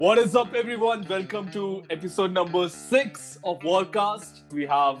What is up, everyone? Welcome to episode number 6 of Warcast. We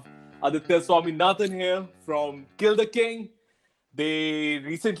have Aditya Swaminathan here from Kill the King. They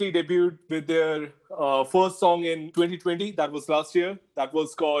recently debuted with their first song in 2020, that was last year. That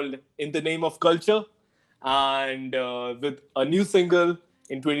was called In the Name of Culture. And with a new single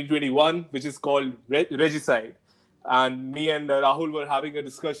in 2021, which is called Regicide. And me and Rahul were having a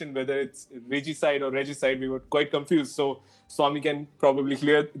discussion whether it's regicide or regicide. We were quite confused. So Swami can probably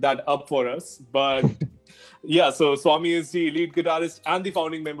clear that up for us. But yeah, so Swami is the lead guitarist and the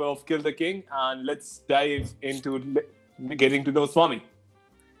founding member of Kill the King. And let's dive into getting to know Swami.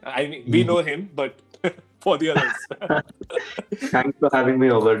 I mean, we know him, but for the others. Thanks for having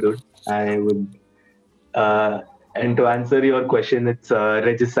me over, dude. I would, and to answer your question, it's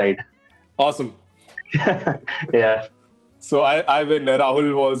regicide. Awesome. Yeah. So I when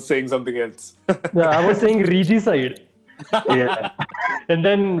Rahul was saying something else. Yeah, I was saying regicide. Yeah. And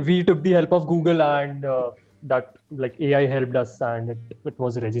then we took the help of Google and that like AI helped us and it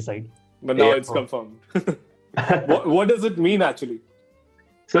was regicide. But now Yeah. it's confirmed. What does it mean actually?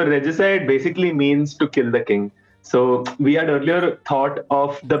 So regicide basically means to kill the king. So we had earlier thought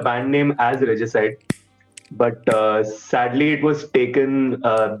of the band name as regicide, but sadly it was taken.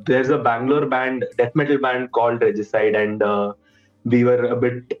 There's a Bangalore band, death metal band called Regicide, and we were a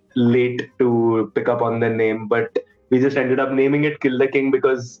bit late to pick up on the name, but we just ended up naming it Kill the King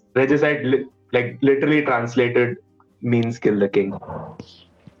because Regicide, literally translated, means kill the king.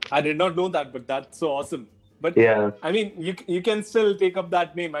 I did not know that, but that's so awesome. But Yeah. I mean, you can still take up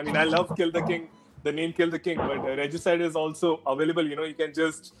that name. I mean, I love Kill the King, the name Kill the King, but Regicide is also available. You can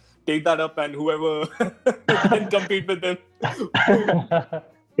just take that up and whoever can compete with them,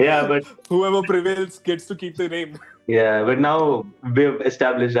 Yeah, but whoever prevails gets to keep the name. but now we've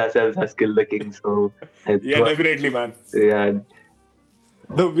established ourselves as Kill the King, so it's Yeah, definitely, man. yeah,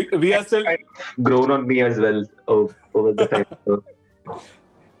 No, we are still. grown on me as well over the time.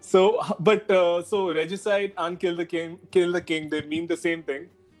 So. So Regicide and Kill the King, they mean the same thing.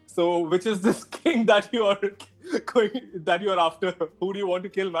 So which is this king that you are after? Who do you want to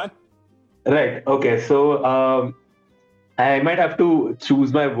kill, man? Right. Okay. So I might have to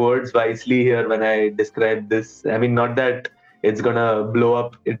choose my words wisely here when I describe this. I mean, not that it's gonna blow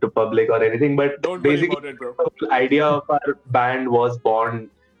up into public or anything, but Don't worry basically, about it, bro. the whole idea of our band was born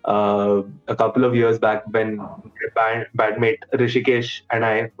a couple of years back when my bandmate Rishikesh and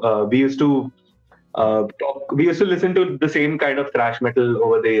I we used to talk. We used to listen to the same kind of thrash metal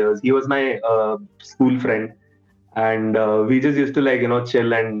over the years. He was my school friend, and we just used to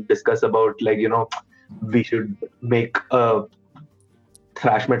chill and discuss about we should make a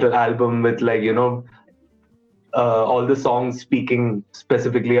thrash metal album with all the songs speaking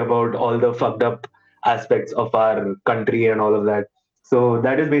specifically about all the fucked up aspects of our country and all of that. So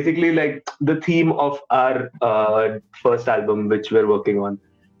that is basically like the theme of our first album which we're working on.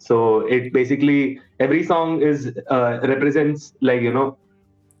 So it basically every song is represents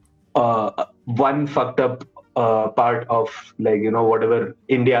one fucked up part of whatever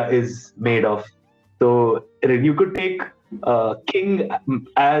India is made of. So you could take king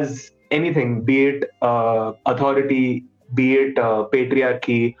as anything, be it authority, be it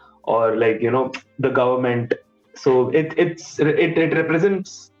patriarchy, or the government. So it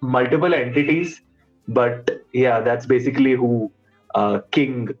represents multiple entities, but yeah, that's basically who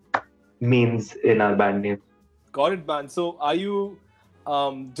king means in our band name. Got it, man. So are you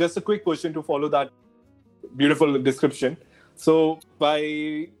just a quick question to follow that beautiful description. So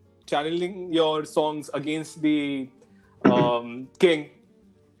by channeling your songs against the king,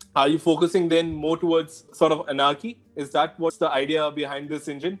 are you focusing then more towards sort of anarchy? Is that what's the idea behind this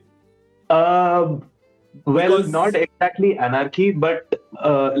engine? Well, Because- not exactly anarchy, but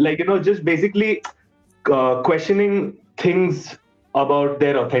just basically questioning things about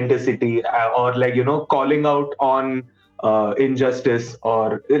their authenticity, or calling out on injustice,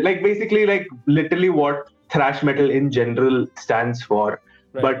 or basically literally what thrash metal in general stands for.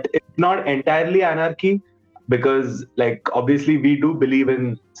 Right. But it's not entirely anarchy because obviously we do believe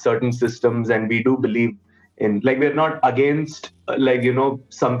in certain systems, and we do believe in we're not against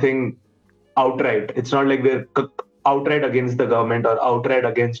something outright. It's not like we're outright against the government or outright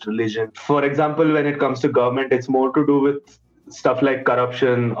against religion. For example, when it comes to government, it's more to do with stuff like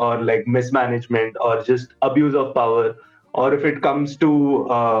corruption or mismanagement or just abuse of power. Or if it comes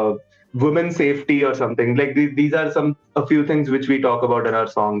to women's safety or something, these are a few things which we talk about in our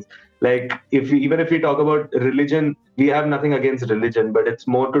songs. Even if we talk about religion, we have nothing against religion, but it's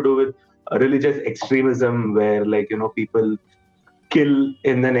more to do with religious extremism where people kill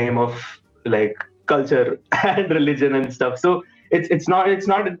in the name of culture and religion and stuff. So it's not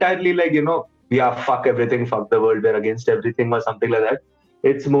entirely like, yeah, fuck everything, fuck the world, we're against everything or something like that.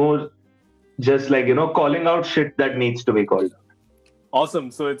 It's more just like, calling out shit that needs to be called out.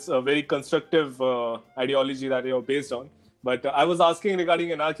 Awesome. So it's a very constructive ideology that you're based on. But I was asking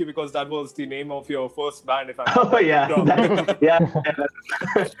regarding Anarchy because that was the name of your first band, if I'm not Oh yeah, wrong.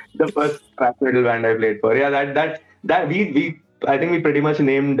 the first rap metal band I played for. Yeah, that we I think we pretty much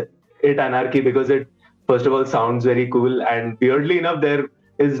named it Anarchy because it, first of all, sounds very cool, and weirdly enough, there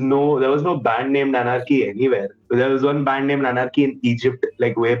was no band named Anarchy anywhere. There was one band named Anarchy in Egypt,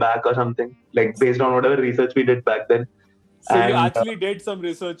 like way back or something, like based on whatever research we did back then. So you And, actually did some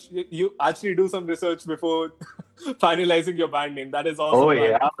research. You actually do some research before finalizing your band name. That is awesome. oh man.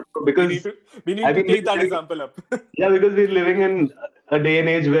 yeah, we because need to I mean, take that example up. yeah, because we're living in a day and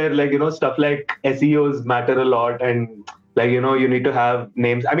age where, like, stuff like SEOs matter a lot, and like, you need to have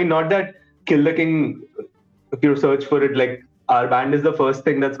names. I mean, not that Kill the King, if you search for it, like, our band is the first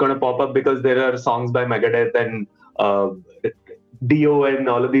thing that's going to pop up because there are songs by Megadeth and Dio and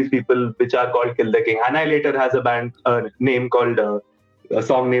all of these people which are called Kill the King. Annihilator has a band name called a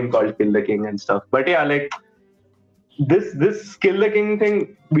song name called Kill the King and stuff. But yeah, like, this Kill the King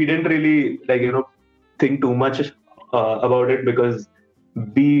thing, we didn't really, like, think too much about it because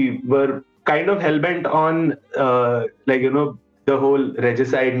we were kind of hell-bent on like, the whole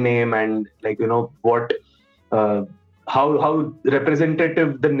regicide name, and like, what how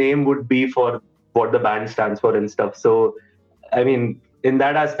representative the name would be for what the band stands for and stuff. So I mean, in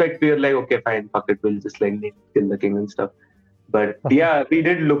that aspect, we were like, okay, fine, fuck it, we'll just like name Kill the King and stuff. But yeah, we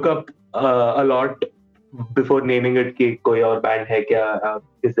did look up a lot before naming it कि कोई और band है क्या?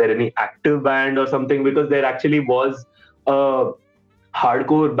 Is there any active band or something? Because there actually was a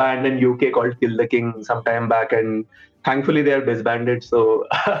hardcore band in UK called Kill the King some time back, and thankfully they are disbanded. So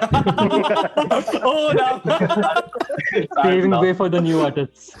Oh, no. Paving way for the new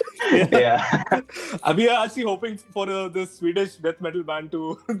artists. yeah. We are actually hoping for the Swedish death metal band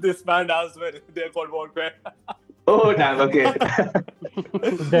to disband as well. They're called Warfare. Oh damn. Okay.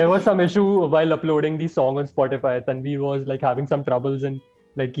 There was some issue while uploading the song on Spotify. Tanvi was like having some troubles in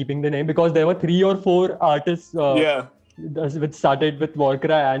like keeping the name because there were 3 or 4 artists Yeah. which started with War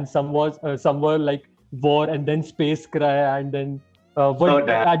Cry, and some were like War and then Space Cry, and then Oh,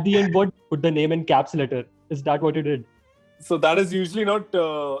 damn. at the end what put the name in caps letter. Is that what you did? So that is usually not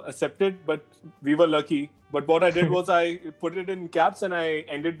accepted, but we were lucky. But what I did was I put it in caps and I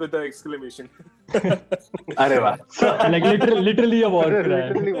ended with the exclamation. Arre वाह. Like literally a War Cry.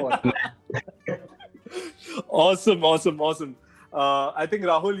 Literally what? Awesome. I think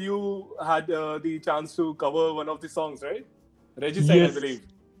Rahul, you had the chance to cover one of the songs, right? Regicide, Yes. I believe.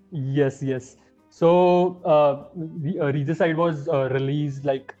 Yes. So Regicide was released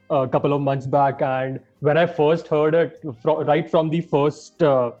like a couple of months back, and when I first heard it, right from the first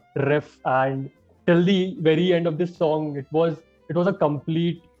riff and till the very end of this song, it was a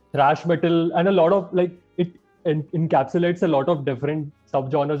complete thrash metal, and a lot of like it encapsulates a lot of different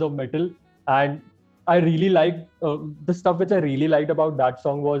subgenres of metal. And I really liked the stuff which I really liked about that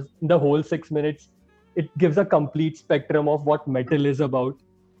song was the whole 6 minutes. It gives a complete spectrum of what metal is about.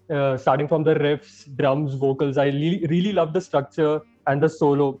 Starting from the riffs, drums, vocals. I really love the structure and the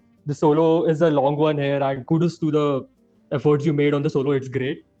solo. The solo is a long one here, and kudos to the efforts you made on the solo. It's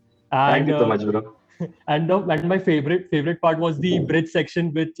great. And, Thank you so much, bro. And my favorite part was the bridge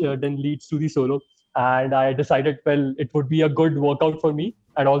section, which then leads to the solo. And I decided, well, it would be a good workout for me,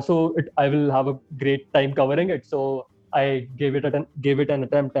 and also I will have a great time covering it. So I gave it an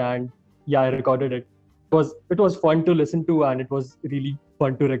attempt, and yeah, I recorded it. It was fun to listen to, and it was really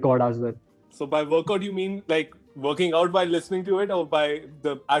fun to record as well. So by workout, you mean like working out by listening to it, or by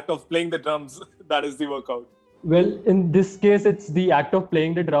the act of playing the drums? That is the workout. Well, in this case, it's the act of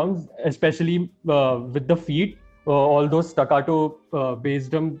playing the drums, especially with the feet. All those staccato bass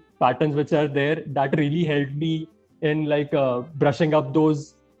drum patterns which are there, that really helped me in like brushing up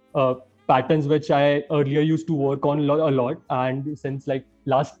those patterns which I earlier used to work on a lot. And since like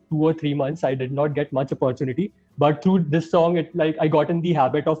last 2 or 3 months, I did not get much opportunity. But through this song, it like I got in the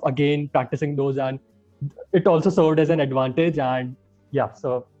habit of again practicing those, and it also served as an advantage. And yeah,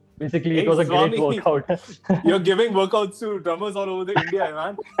 so basically it was a great Swami, workout. You're giving workouts to drummers all over the India,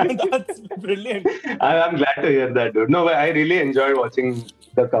 man. That's brilliant. I'm glad to hear that, dude. No, but I really enjoyed watching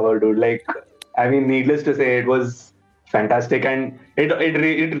the cover, dude. Like, I mean, needless to say, it was fantastic, and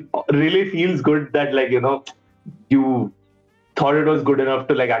it really feels good that, like, you thought it was good enough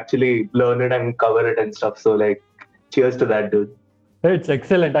to like actually learn it and cover it and stuff. So like, cheers to that, dude. It's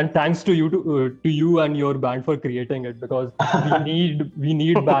excellent, and thanks to you and your band for creating it, because we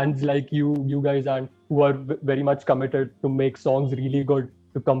need bands like you guys, and who are very much committed to make songs really good,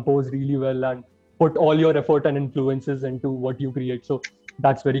 to compose really well, and put all your effort and influences into what you create. So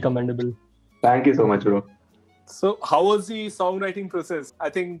that's very commendable. Thank you so much, bro. So, how was the songwriting process? I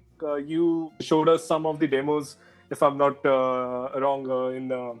think you showed us some of the demos, if I'm not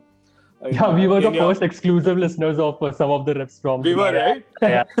wrong, Yeah, we were the Kenya. first exclusive listeners of some of the riffs from. We were, right?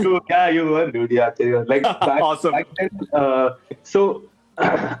 Yeah, you were, dude. Yeah, like Awesome. back then. So,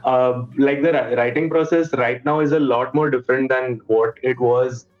 like the writing process right now is a lot more different than what it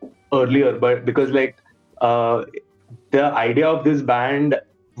was earlier. But because uh, the idea of this band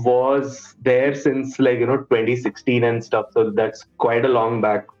was there since 2016 and stuff. So that's quite a long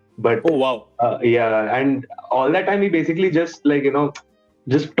back. But Oh, wow. yeah, and all that time we basically just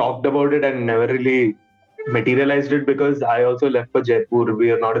just talked about it and never really materialized it, because I also left for Jaipur.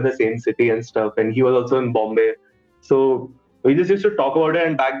 We are not in the same city and stuff, and he was also in Bombay. So we just used to talk about it.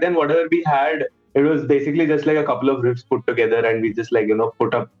 And back then, whatever we had, it was basically just like a couple of riffs put together, and we just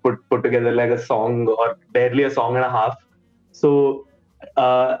put together like a song, or barely a song and a half. So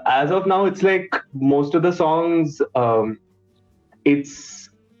as of now, it's like most of the songs. It's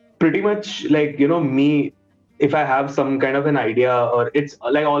pretty much like me, if I have some kind of an idea, or it's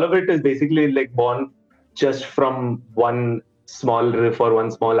like all of it is basically like born just from one small riff or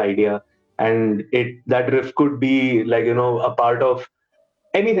one small idea. And that riff could be like a part of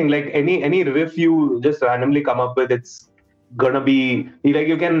anything, like any riff you just randomly come up with. It's gonna be like,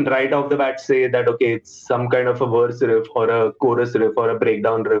 you can right off the bat say that okay, it's some kind of a verse riff or a chorus riff or a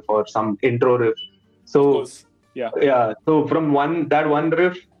breakdown riff or some intro riff. Of So course. Yeah. yeah, so from that one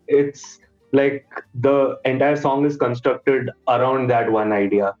riff, it's like the entire song is constructed around that one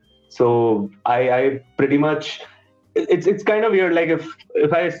idea. So I pretty much, it's kind of weird, like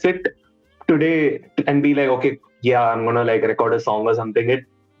if I sit today and be like, okay, yeah, I'm gonna like record a song or something, it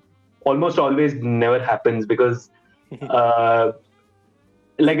almost always never happens, because uh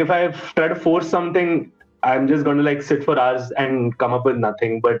like if I try to force something, I'm just going to like sit for hours and come up with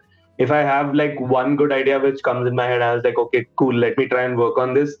nothing. But if I have like one good idea which comes in my head, I was like, okay, cool, let me try and work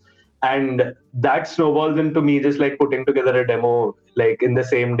on this. And that snowballs into me just like putting together a demo like in the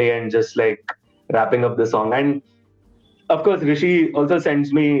same day and just like wrapping up the song. And of course, Rishi also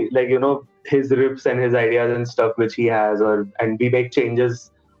sends me like, his riffs and his ideas and stuff which he has, and we make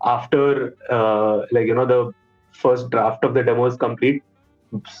changes after the first draft of the demo is complete.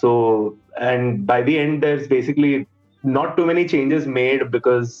 So, and by the end, there's basically not too many changes made,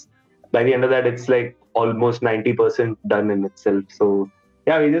 because by the end of that, it's like almost 90% done in itself. So,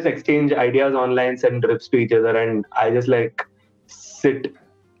 yeah, we just exchange ideas online, send riffs to each other, and I just like sit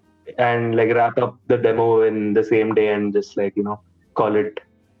and like wrap up the demo in the same day and just like, call it.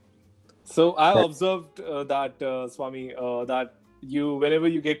 So I observed that Swami, that whenever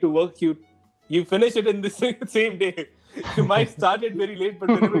you get to work, you finish it in the same day. You might start it very late, but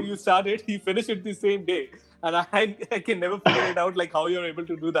whenever you start it, you finish it the same day. And I can never figure it out like how you're able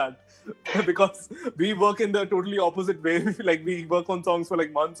to do that, because we work in the totally opposite way. Like we work on songs for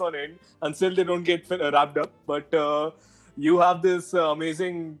like months on end, and still they don't get wrapped up. But you have this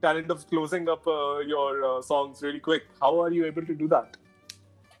amazing talent of closing up your songs really quick. How are you able to do that?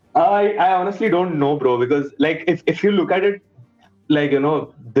 I honestly don't know, bro, because like if you look at it like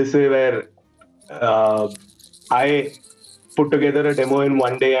this way, where I put together a demo in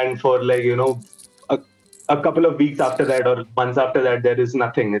one day, and for like a couple of weeks after that or months after that, there is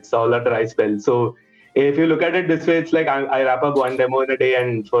nothing. It's all a dry spell. So if you look at it this way, it's like I wrap up one demo in a day,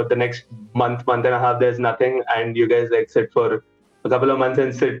 and for the next month and a half, there's nothing, and you guys like sit for a couple of months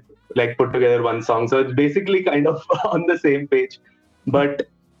and like put together one song. So it's basically kind of on the same page. But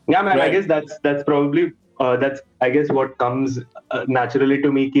yeah, man, I Right. guess that's probably that's I guess what comes naturally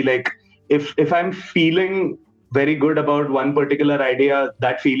to me. Ki, like if I'm feeling very good about one particular idea,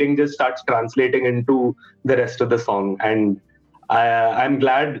 that feeling just starts translating into the rest of the song. And I'm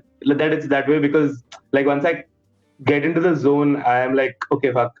glad that it's that way, because like once I get into the zone, I am like,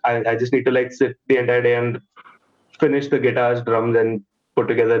 okay, fuck, I just need to like sit the entire day and finish the guitars, drums, and put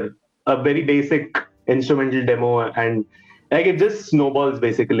together a very basic instrumental demo. And like it just snowballs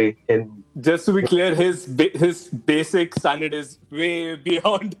basically. In Just to be clear, his basic standard is way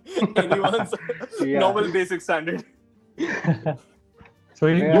beyond anyone's Yeah. normal basic standard. So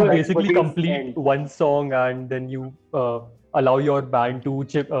you Yeah, like, basically what is- complete one song, and then you allow your band to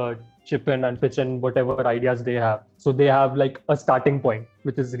chip in and pitch in whatever ideas they have. So they have like a starting point,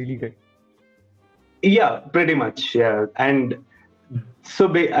 which is really great. Yeah, pretty much. Yeah, and so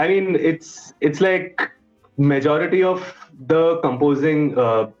I mean, it's like majority of the composing,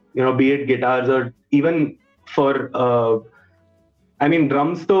 be it guitars or even for, I mean,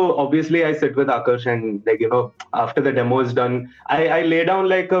 drums. So obviously, I sit with Akash, and after the demo is done, I lay down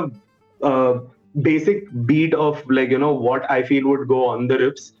like a basic beat of what I feel would go on the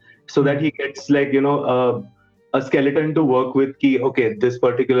riffs, so that he gets a skeleton to work with. Ki, okay, this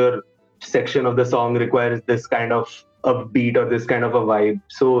particular section of the song requires this kind of a beat or this kind of a vibe.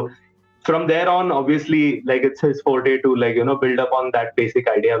 So from there on, obviously, it's his forte to build up on that basic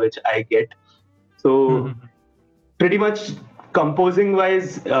idea which I get. So pretty much composing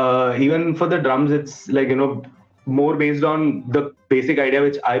wise, even for the drums, it's more based on the basic idea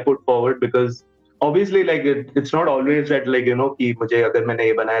which I put forward, because obviously it's not always that कि मुझे अगर मैंने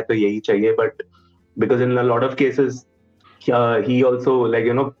ये बनाया तो यही चाहिए, but because in a lot of cases he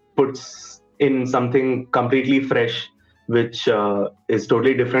also puts in something completely fresh, which is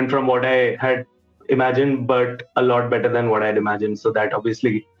totally different from what I had imagined, but a lot better than what I'd imagined. So that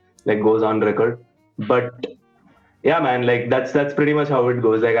obviously goes on record. But yeah, man, that's pretty much how it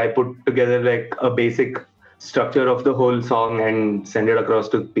goes. I put together a basic structure of the whole song and send it across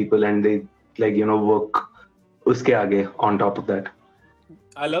to people, and they work uske aage on top of that.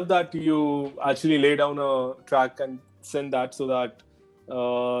 I love that you actually lay down a track and send that, so that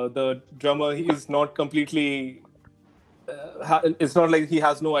the drummer, he is not completely. It's not like he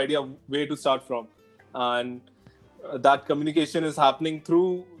has no idea where to start from, and that communication is happening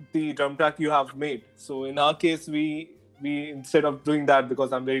through the drum track you have made. So in our case, we instead of doing that,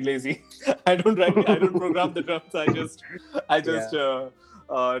 because I'm very lazy, I don't program the drums. I just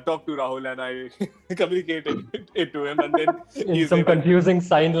talk to Rahul and I communicate it to him, and then in some confusing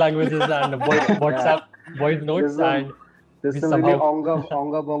sign languages and WhatsApp voice notes, and there's some really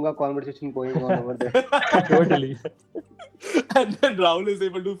onga bonga conversation going on over there. Totally. And then Rahul is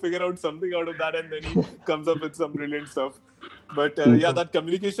able to figure out something out of that, and then he comes up with some brilliant stuff. But yeah, that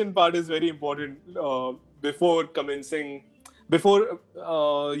communication part is very important before commencing. Before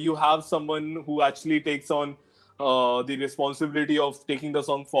you have someone who actually takes on the responsibility of taking the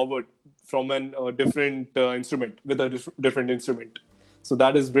song forward from a different instrument, with a different instrument. So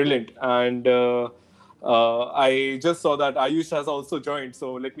that is brilliant. And I just saw that Ayush has also joined.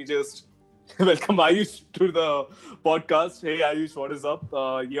 So let me just welcome Ayush to the podcast. Hey Ayush, what is up?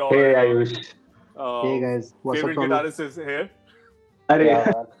 Hey Ayush. Hey guys, what's favorite up? Guitarist is here.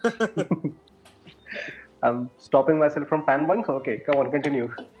 Yeah. I'm stopping myself from fanboying. So okay, come on,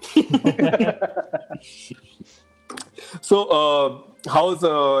 continue. So how's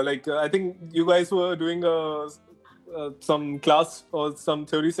I think you guys were doing some class or some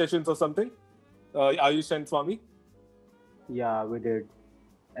theory sessions or something, Ayush and Swami? Yeah, we did.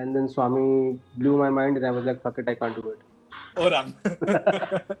 And then Swami blew my mind, and I was like, fuck it, I can't do it. Oh, Ram.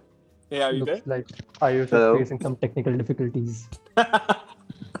 Hey, are you there? Looks like Ayush is facing some technical difficulties.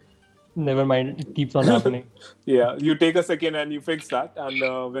 Never mind, it keeps on happening. Yeah, you take a second and you fix that.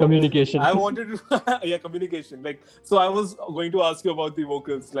 And Communication. I wanted to, communication. So I was going to ask you about the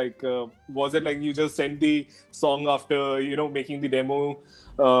vocals. Was it you just sent the song after making the demo,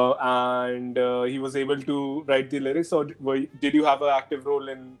 and he was able to write the lyrics, or did you have an active role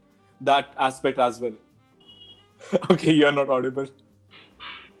in that aspect as well? Okay, you're not audible.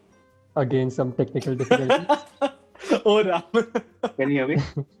 Again, some technical difficulties. Oh, Ram. Can you hear me?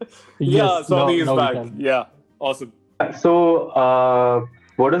 Yeah, Swami is now back. Yeah, awesome. So,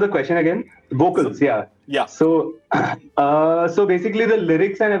 what is the question again? Vocals, yeah. Yeah. So, so basically, the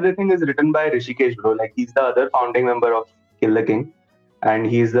lyrics and everything is written by Rishikesh, bro. He's the other founding member of Kill the King, and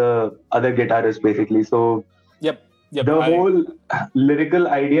he's the other guitarist, basically. So, Yep. the whole lyrical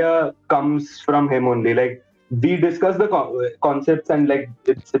idea comes from him only. We discuss the concepts, and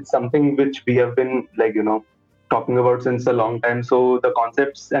it's something which we have been talking about since a long time. So the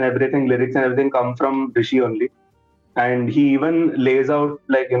concepts and everything, lyrics and everything, come from Rishi only, and he even lays out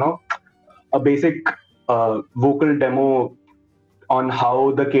a basic vocal demo on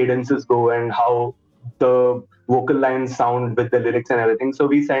how the cadences go and how the vocal lines sound with the lyrics and everything. So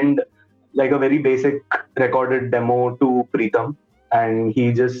we send a very basic recorded demo to Preetham, and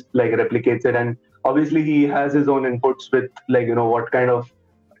he just replicates it. And obviously he has his own inputs with what kind of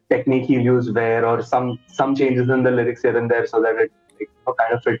technique he'll use where, or some changes in the lyrics here and there, so that it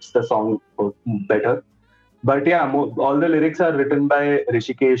kind of fits the song better. But yeah, all the lyrics are written by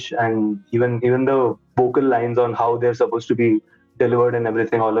Rishikesh, and even the vocal lines on how they're supposed to be delivered and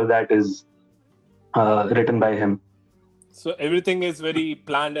everything, all of that is written by him. So everything is very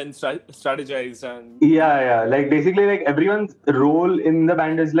planned and strategized, and yeah. Basically, everyone's role in the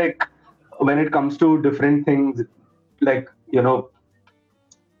band is when it comes to different things,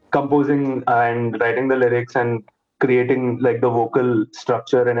 composing and writing the lyrics and creating like the vocal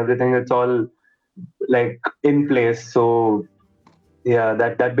structure and everything, it's all like in place. So yeah,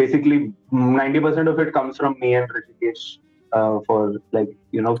 that basically 90% of it comes from me and Rishikesh, for like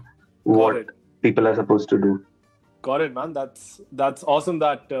Got what it. people are supposed to do. Got it, man. That's awesome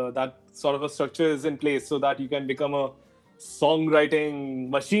that that sort of a structure is in place so that you can become a songwriting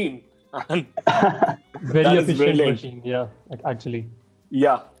machine. And Very that is efficient brilliant. machine. Yeah, actually.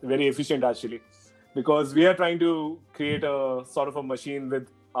 Yeah, very efficient actually. Because we are trying to create a sort of a machine with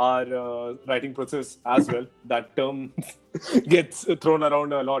our writing process as well. That term gets thrown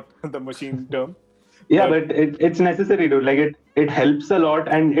around a lot, the machine term. Yeah, But- but it's necessary, dude. Like it helps a lot,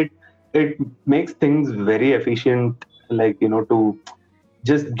 and it makes things very efficient. Like to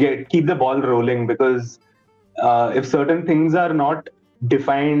just keep the ball rolling, because if certain things are not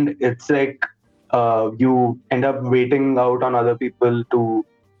defined, it's like you end up waiting out on other people to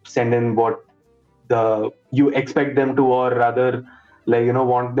send in what you expect them to, or rather like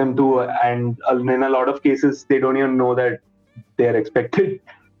want them to, and in a lot of cases they don't even know that they're expected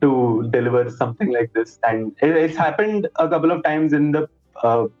to deliver something like this. And it's happened a couple of times in the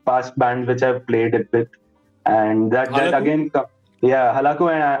past bands which I've played it with, and that Halaku? again yeah, Halaku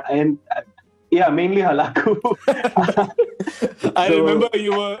and yeah, mainly Halaku. I So- remember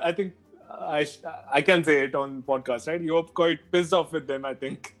you were, I think, I can say it on podcast, right? You were quite pissed off with them, I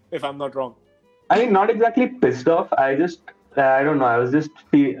think, if I'm not wrong. I mean, not exactly pissed off. I don't know. I was just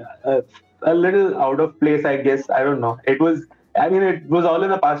a little out of place, I guess. I don't know. It was all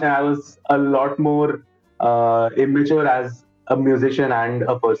in the past, and I was a lot more immature as a musician and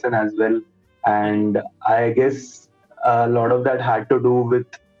a person as well. And I guess a lot of that had to do with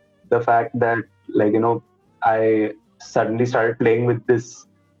the fact that, like, I suddenly started playing with this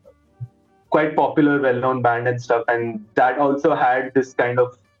quite popular, well-known band and stuff, and that also had this kind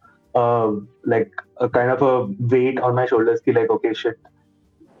of like a kind of a weight on my shoulders. Like, okay, shit.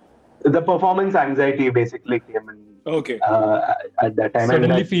 The performance anxiety basically came in Okay. at that time.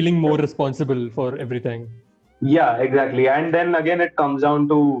 Suddenly And feeling more responsible for everything. yeah, exactly. And then again, it comes down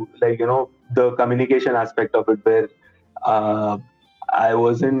to like the communication aspect of it, where I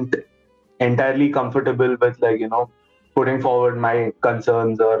wasn't entirely comfortable with like putting forward my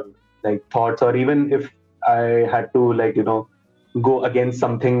concerns or like thoughts, or even if I had to like go against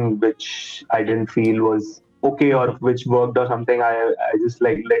something which I didn't feel was okay or which worked or something, I just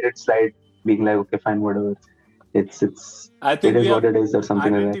like let it slide, being like, okay, fine, whatever. It I think is we what have it is, or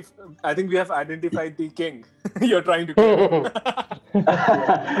something like that. I think we have identified the king you're trying to kill.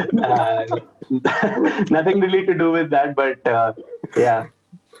 Nothing really to do with that, but yeah,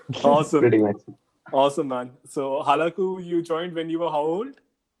 Awesome. pretty much. Awesome, man. So, Halaku, you joined when you were how old?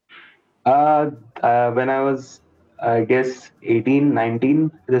 When I was, I guess, 18,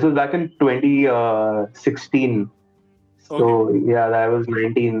 19. This was back in 2016. So yeah, I was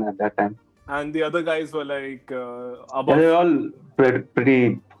 19 at that time. And the other guys were like Yeah, above. they're all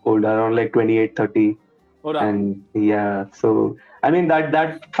pretty old, around like 28, 30. Or, And yeah, so I mean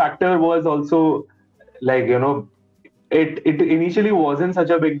that factor was also like it initially wasn't such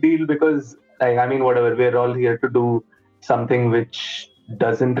a big deal, because like I mean whatever, we're all here to do something which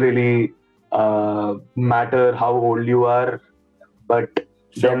doesn't really matter how old you are. But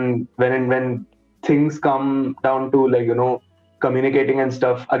then when things come down to like communicating and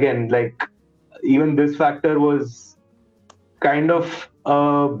stuff, again, like even this factor was kind of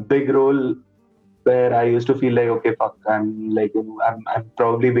a big role, where I used to feel like, okay, fuck, I'm like I'm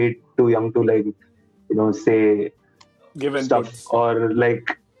probably way too young to like say give stuff, inputs. or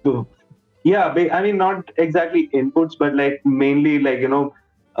like to, yeah, I mean not exactly inputs, but like mainly like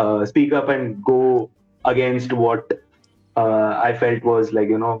speak up and go against what I felt was like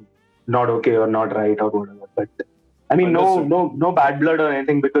not okay or not right or whatever. But I mean Understood. no bad blood or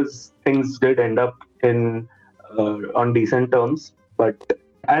anything, because things did end up in on decent terms. But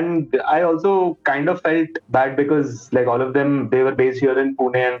and I also kind of felt bad because like all of them, they were based here in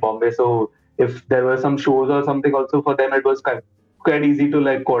Pune and Bombay, so if there were some shows or something also for them, it was quite easy to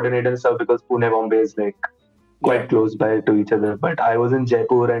like coordinate and stuff, because Pune, Bombay is like quite Yeah. close by to each other. But I was in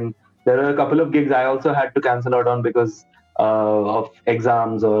Jaipur, and there were a couple of gigs I also had to cancel out on because of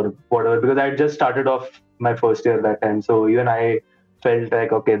exams or whatever, because I had just started off my first year that time. So even I felt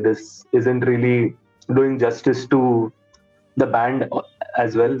like, okay, this isn't really doing justice to the band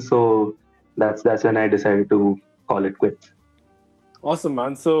as well. So that's when I decided to call it quits. Awesome,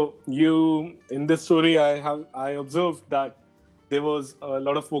 man. So you in this story, I observed that there was a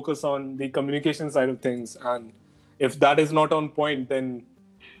lot of focus on the communication side of things, and if that is not on point, then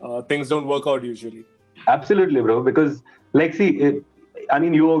things don't work out usually. Absolutely, bro. Because like, see, I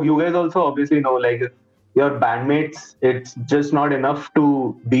mean, you guys also obviously know, like, if your bandmates, it's just not enough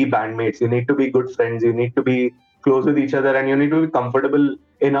to be bandmates. You need to be good friends. You need to be close with each other, and you need to be comfortable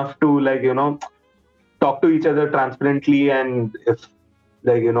enough to, like, talk to each other transparently, and if,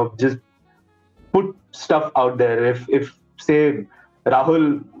 like, just put stuff out there. If say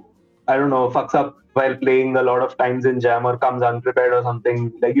Rahul, I don't know, fucks up while playing a lot of times in jam or comes unprepared or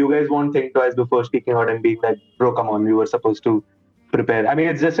something, like, you guys won't think twice before speaking out and being like, bro, come on, we were supposed to prepare. I mean,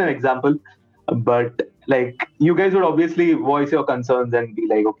 it's just an example, but like, you guys would obviously voice your concerns and be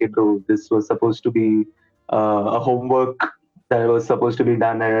like, okay, bro, this was supposed to be a homework that was supposed to be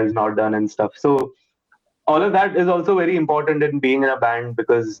done and is not done and stuff. So all of that is also very important in being in a band,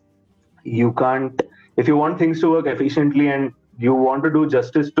 because you can't, if you want things to work efficiently and you want to do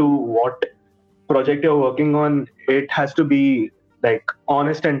justice to what project you're working on, it has to be like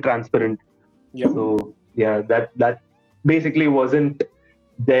honest and transparent. Yeah. So yeah, that basically wasn't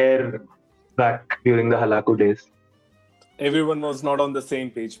there back during the Halaku days. Everyone was not on the same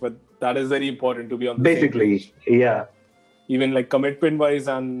page, but that is very important to be on the same Basically, page. yeah. Even like commitment wise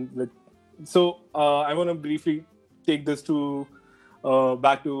and with. So I want to briefly take this to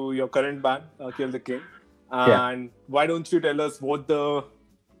back to your current band, Kill the King. And why don't you tell us what the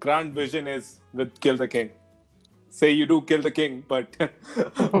grand vision is with Kill the King? Say you do Kill the King, but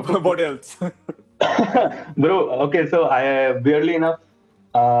what else? Bro, okay, so weirdly enough,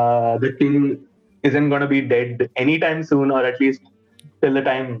 the king isn't gonna be dead anytime soon, or at least till the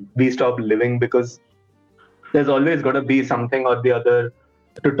time we stop living, because there's always gonna be something or the other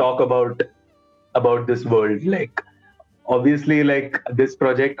to talk about this world. Like, obviously, like, this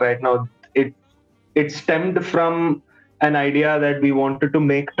project right now, it stemmed from an idea that we wanted to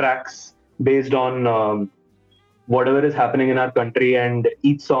make tracks based on whatever is happening in our country, and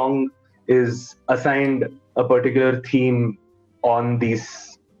each song is assigned a particular theme on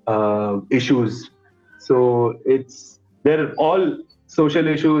these issues. So they're all social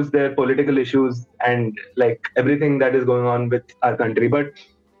issues, they're political issues, and like everything that is going on with our country. But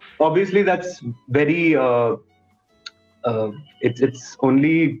obviously, that's very it's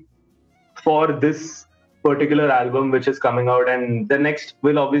only for this particular album which is coming out, and the next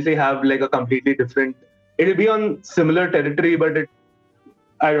will obviously have like a completely different, it'll be on similar territory, but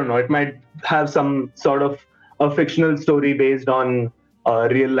I don't know, it might have some sort of a fictional story based on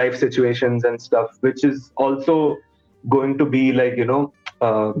real life situations and stuff, which is also going to be like,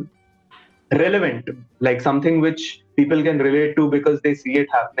 uh, relevant, like something which people can relate to because they see it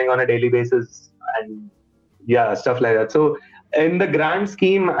happening on a daily basis, and yeah, stuff like that. So in the grand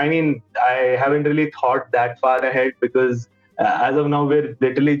scheme, I mean, I haven't really thought that far ahead, because as of now, we're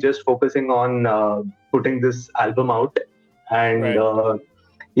literally just focusing on putting this album out, and Right.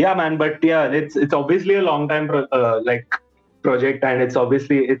 yeah, man. But yeah, it's obviously a long time like project, and it's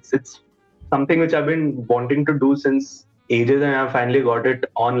something which I've been wanting to do since ages, and I've finally got it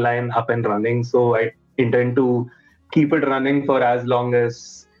online, up and running. So I intend to keep it running for as long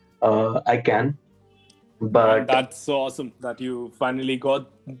as I can. And But that's so awesome that you finally got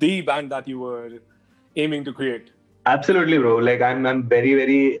the band that you were aiming to create. absolutely, bro. Like, I'm very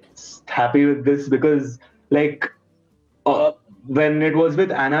very happy with this, because like uh, when it was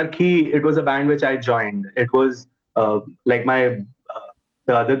with Anarchy, it was a band which I joined. It was like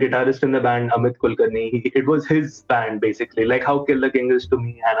the other guitarist in the band, Amit Kulkarni. It was his band basically, like how Kill the King is to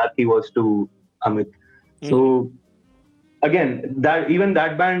me, Anarchy was to Amit. Mhm. So again,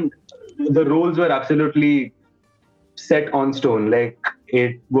 that band, the roles were absolutely set on stone. Like,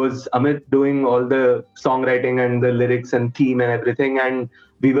 it was Amit doing all the songwriting and the lyrics and theme and everything, and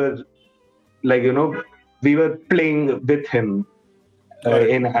we were like, we were playing with him Got it.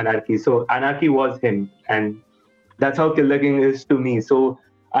 in Anarchy. So Anarchy was him, and that's how Kill the King is to me. So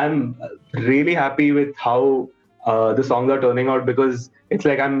I'm really happy with how the songs are turning out, because it's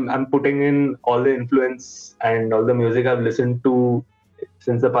like I'm putting in all the influence and all the music I've listened to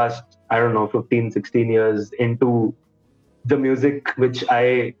since the past, I don't know, 15, 16 years into the music which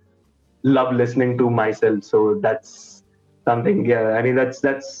I love listening to myself. So that's something, yeah. I mean, that's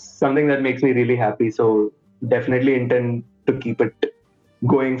something that makes me really happy. So definitely intend to keep it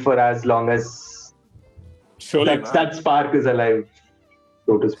going for as long as Surely, man. that spark is alive,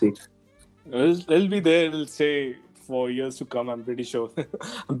 so to speak. It'll be there, it'll stay for years to come, I'm pretty sure.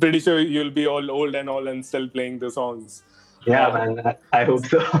 I'm pretty sure you'll be all old and all and still playing the songs. Yeah, Uh, man. I hope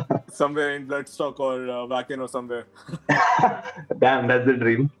so. Somewhere in Bloodstock or Wacken or somewhere. Damn, that's the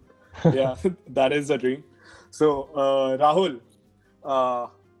dream. Yeah, that is the dream. So, Rahul,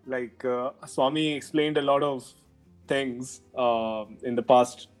 Swami explained a lot of things in the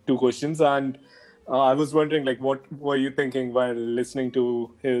past two questions, and I was wondering, like, what were you thinking while listening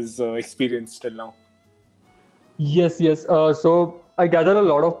to his experience till now? Yes. So I gather a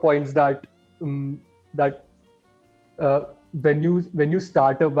lot of points that uh, when you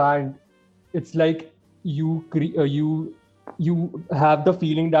start a band, it's like you have the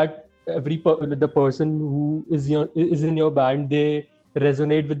feeling that the person who is in your band, they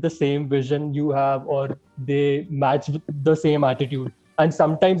resonate with the same vision you have, or they match with the same attitude. And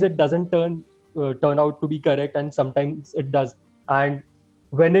sometimes it doesn't turn out to be correct, and sometimes it does. And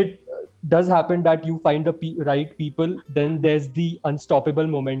when it does happen that you find the right people, then there's the unstoppable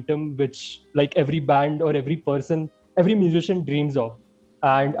momentum which like every band or every person, every musician dreams of.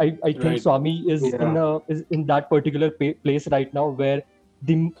 And I think Right. Swami is in that particular place right now, where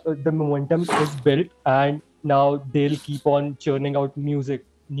the momentum is built, and now they'll keep on churning out music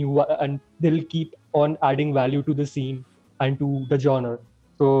new, and they'll keep on adding value to the scene and to the genre.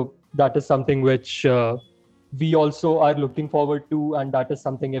 So that is something which we also are looking forward to, and that is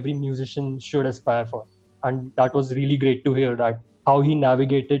something every musician should aspire for. And that was really great to hear that how he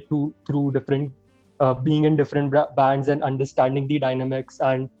navigated through different being in different bands and understanding the dynamics,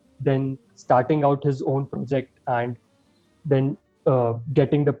 and then starting out his own project, and then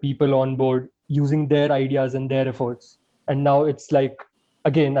getting the people on board using their ideas and their efforts. And now it's like,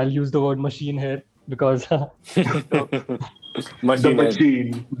 again, I'll use the word machine here because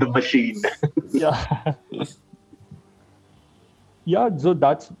Machine. The machine. yeah. Yeah, so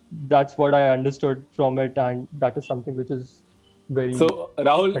that's what I understood from it, and that is something which is very So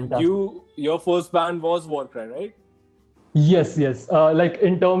Rahul, fantastic. your first band was Warcry, right? Yes. Like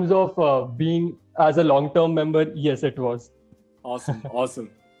in terms of being as a long-term member, yes, it was. Awesome.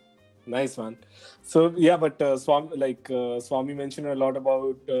 Nice, man. So yeah, but Swami mentioned a lot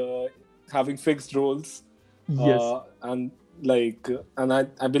about having fixed roles. Yes. And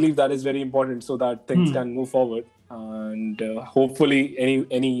I believe that is very important so that things can move forward. And hopefully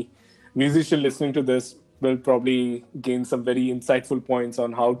any musician listening to this will probably gain some very insightful points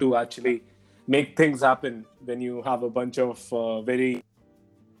on how to actually make things happen when you have a bunch of very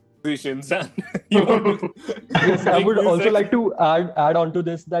musicians and you want to Yes, I make would also music. like to add on to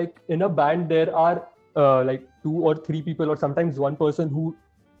this. Like in a band, there are like 2 or 3 people, or sometimes one person who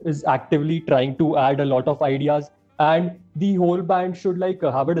is actively trying to add a lot of ideas, and the whole band should like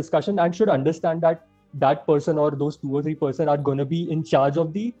have a discussion and should understand that that person or those 2 or 3 person are gonna be in charge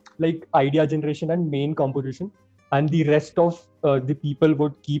of the like idea generation and main composition, and the rest of the people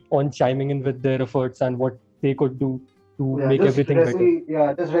would keep on chiming in with their efforts and what they could do to make everything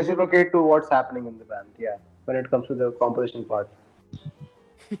better. Just reciprocate to what's happening in the band. Yeah, when it comes to the composition part.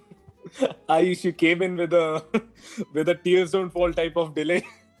 Ayush, you came in with a with a tears don't fall type of delay.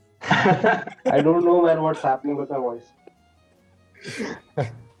 I don't know, man, what's happening with my voice.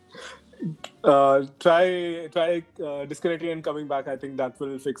 Try disconnecting and coming back. I think that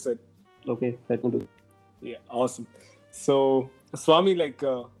will fix it. Okay, let me do. Yeah, awesome. So Swami,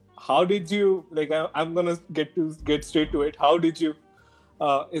 how did you like? I'm gonna get straight to it. How did you?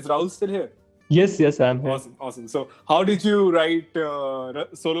 Is Rahul still here? Yes, I'm here. Awesome. So, how did you write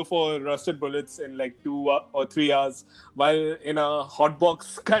solo for Rusted Bullets in like 2 or 3 hours while in a hot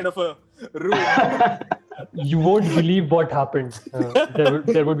box kind of a room? You won't believe what happened.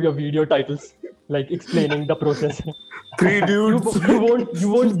 There would be a video titles like explaining the process. 3 dudes. You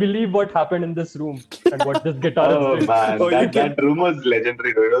won't believe what happened in this room and what this guitarist Oh did. man, Oh, you that room was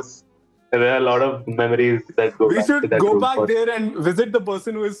legendary. There are a lot of memories that go We back to should that go room. back for- there and visit the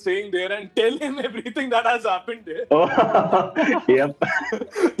person who is staying there and tell him everything that has happened there. Oh, yep.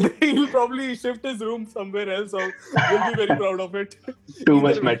 He'll probably shift his room somewhere else, or we'll be very proud of it. Too Either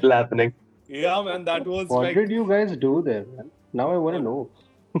much way. metal happening. Yeah, man, that was What like. did you guys do there, man? Now I want to know.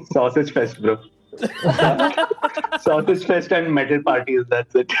 Sausage fest, bro. Sausage fest and metal parties.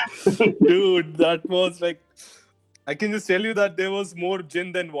 That's it. Dude, that was like. I can just tell you that there was more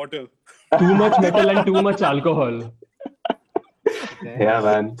gin than water. Too much metal and too much alcohol. Yeah,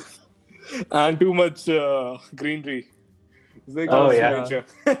 man. And too much greenery. It's like Oh, awesome yeah. nature.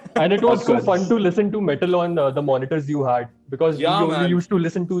 And it was so Of course. fun to listen to metal on the monitors you had, because Yeah, we only man. used to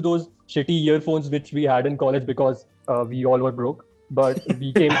listen to those shitty earphones which we had in college because we all were broke. But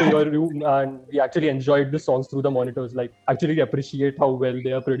we came to your room and we actually enjoyed the songs through the monitors. Like actually appreciate how well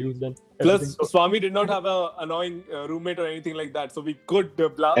they are produced and Plus, everything. Swami did not have an annoying roommate or anything like that, so we could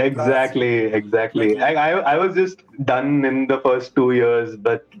blast. Exactly. Like- I was just done in the first 2 years,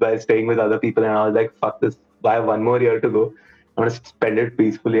 but by staying with other people, and I was like, fuck this. I have 1 more year to go. I'm gonna spend it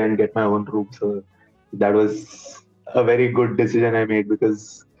peacefully and get my own room. So that was a very good decision I made,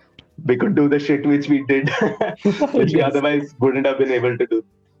 because we could do the shit which we did, which we Yes. otherwise wouldn't have been able to do.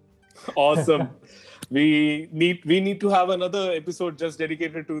 Awesome. We need to have another episode just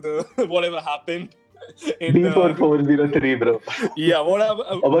dedicated to the whatever happened in B4 403, bro. yeah, whatever.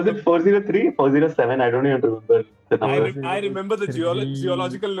 Or was it 403? 407? I don't even remember the number. I remember the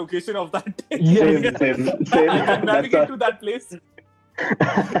geological location of that. Yes. Same. I can navigate That's to that place.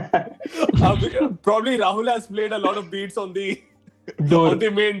 Probably Rahul has played a lot of beats on the Door. on the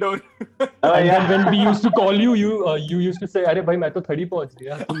main door. Oh, And yeah. then when we used to call you, you used to say, "अरे भाई मैं तो 30 पहुंच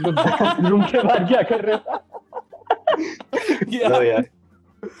गया, तुम लोग room के बाहर क्या कर रहे हो?" Yeah. Oh, yeah.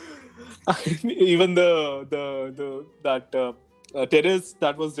 Even that terrace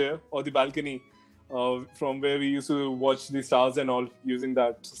that was there, or the balcony from where we used to watch the stars and all using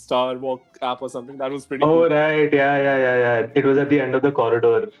that Star Walk app or something. That was pretty Oh, cool. right. Yeah. It was at the end of the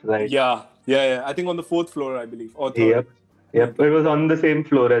corridor, right? Yeah. I think on the 4th floor, I believe, or 3rd. Yep. It was on the same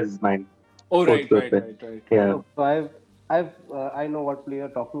floor as mine. Oh, right. Fourth floor. Yeah. So I know what play you're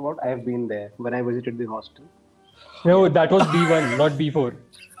talking about. I have been there when I visited the hostel. No, that was B1, not B4.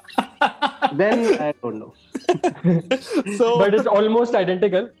 Then I don't know. So, But it's almost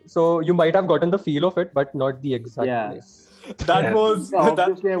identical. So you might have gotten the feel of it, but not the exact Yeah. place. that Yeah. was So that.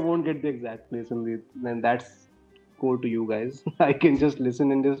 obviously, I won't get the exact place in the. Then that's cool to you guys. I can just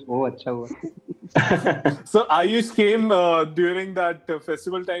listen and just acha hua. So Ayush came during that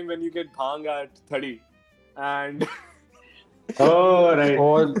festival time when you get bhang at 30, and Oh, right.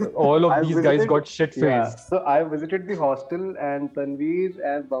 All of I these guys visited- got shit faced. Yeah. So I visited the hostel, and Tanveer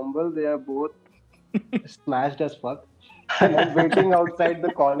and Bumble, they are both smashed as fuck. And I'm waiting outside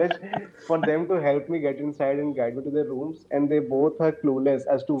the college for them to help me get inside and guide me to their rooms. And they both are clueless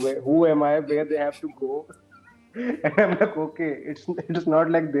as to who am I, where they have to go. And I'm like, okay, it's not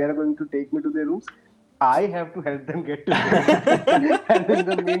like they are going to take me to their rooms. I have to help them get to them. And in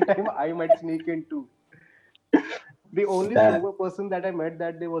the meantime, I might sneak in too. The only Damn. sober person that I met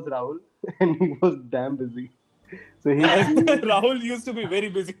that day was Rahul, and he was damn busy. So he Rahul used to be very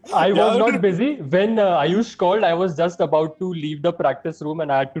busy. I was Yeah. not busy. When Ayush called, I was just about to leave the practice room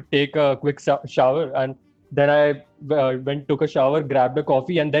and I had to take a quick shower. And then I took a shower, grabbed a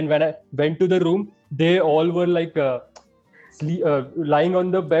coffee. And then when I went to the room, they all were like lying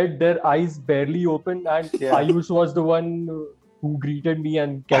on the bed, their eyes barely open. And Yeah. Ayush was the one who greeted me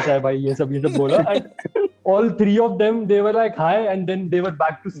and kaisa hai bhai, ye sab bola. And all three of them, they were like, hi. And then they were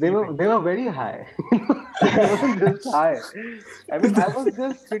back to They sleeping. were very high. It wasn't just high. I mean, I was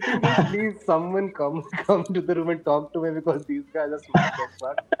just sitting there, please, someone come to the room and talk to me because these guys are smart as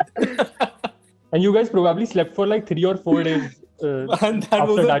fuck. And you guys probably slept for like 3 or 4 days. And that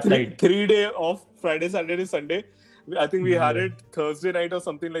After was a that night. 3-day off, Friday, Saturday, Sunday. I think we had it Thursday night or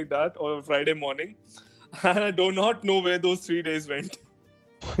something like that, or Friday morning. And I do not know where those 3 days went.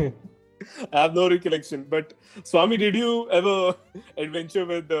 I have no recollection. But Swami, did you ever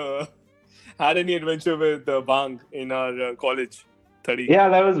had any adventure with Bang in our college? 30. Yeah,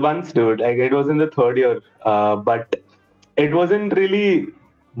 that was once, dude. Like, it was in the third year, but it wasn't really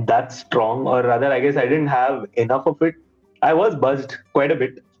that strong, or rather, I guess I didn't have enough of it. I was buzzed quite a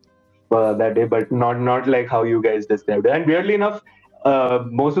bit that day, but not like how you guys described it. And weirdly enough,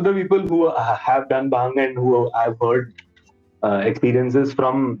 most of the people who have done bhang and who I've heard experiences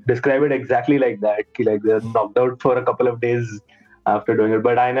from describe it exactly like that. Like they're knocked out for a couple of days after doing it,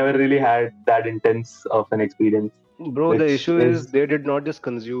 but I never really had that intense of an experience. Bro, the Which issue is- is they did not just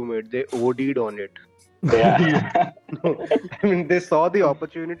consume it, they OD'd on it. Yeah. I mean, they saw the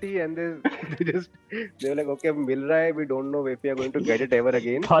opportunity and they were like, okay, mil raha hai, we don't know if we are going to get it ever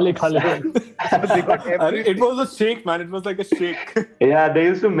again. Khale. So they got And everything. it was a shake, man. It was like a shake. Yeah, they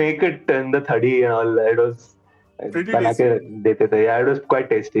used to make it in the thadi and all. It was Pretty bana ke dete the. Yeah, it was quite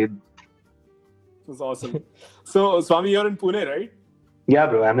tasty. It was awesome. So, Swami, you're in Pune, right? Yeah,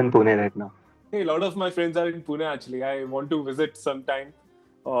 bro, I'm in Pune right now. Hey, a lot of my friends are in Pune actually. I want to visit sometime,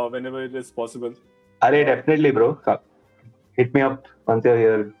 whenever it is possible. Are definitely, bro. Hit me up once you're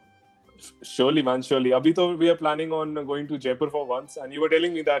here. Surely, man, surely. Abhi to we are planning on going to Jaipur for once, and you were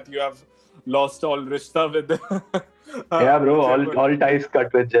telling me that you have lost all rishta with the Yeah, bro. Jaipur. All ties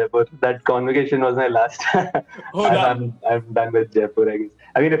cut with Jaipur. That convocation was my last. Oh, done. I'm done with Jaipur, I guess.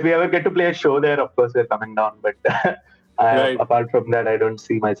 I mean, if we ever get to play a show there, of course we're coming down. But Right. apart from that, I don't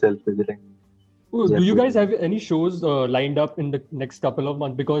see myself visiting. Oh, do you guys have any shows lined up in the next couple of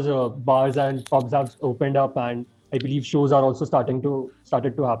months? Because bars and pubs have opened up, and I believe shows are also started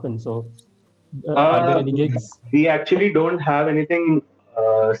to happen. So, are there any gigs? We actually don't have anything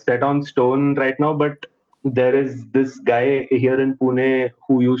set on stone right now, but there is this guy here in Pune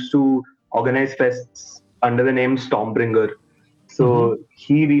who used to organize fests under the name Stormbringer. So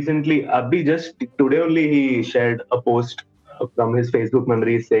he recently, Abhi just today only he shared a post from his Facebook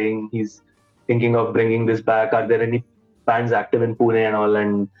memories saying he's thinking of bringing this back. Are there any bands active in Pune and all?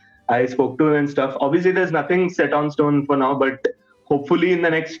 And I spoke to him and stuff. Obviously, there's nothing set on stone for now, but hopefully in the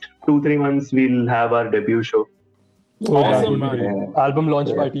next 2-3 months we'll have our debut show. Oh, that Awesome, would be man. great. Yeah. Album launch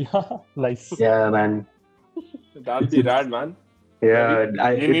Yeah. party. Nice. Yeah, man. That'd be rad, man. Yeah,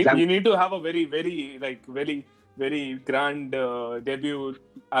 You need to have a very, very, like, very, very grand debut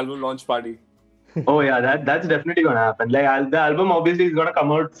album launch party. oh yeah, that's definitely gonna happen. Like the album obviously is gonna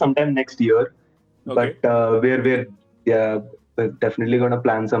come out sometime next year, Okay. but we're definitely gonna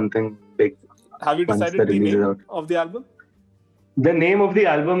plan something big. Have you once the decided the release is name out. of the album? The name of the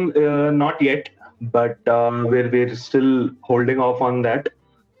album, not yet, but we're still holding off on that.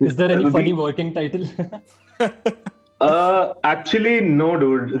 Is there any We- funny working title? Actually, no,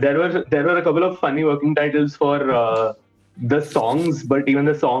 dude. There were a couple of funny working titles for the songs, but even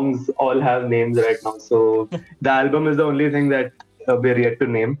the songs all have names right now. So the album is the only thing that we're yet to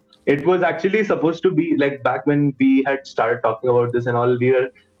name. It was actually supposed to be like back when we had started talking about this and all. We were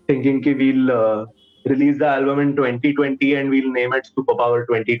thinking that we'll release the album in 2020 and we'll name it Superpower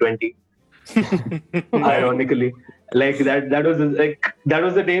 2020. Ironically, like that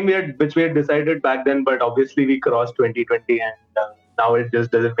was the name which we had decided back then, but obviously we crossed 2020 and now it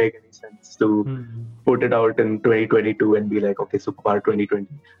just doesn't make any sense to put it out in 2022 and be like, okay, Superpower 2020.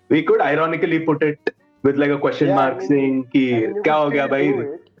 We could ironically put it with like a question Yeah, mark I mean- saying ki you kya ho could gaya still bhai? do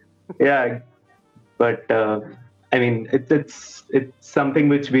it. Yeah, but I mean it's something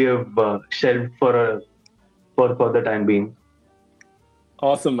which we have shelved for the time being.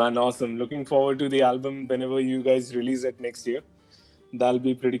 Awesome, man. Awesome. Looking forward to the album whenever you guys release it next year. That'll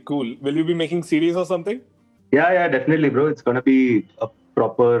be pretty cool. Will you be making CDs or something? Yeah, definitely, bro. It's gonna be a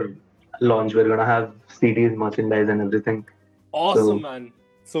proper launch. We're gonna have CDs, merchandise, and everything. Awesome, So- man.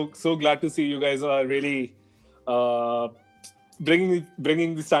 So glad to see you guys are really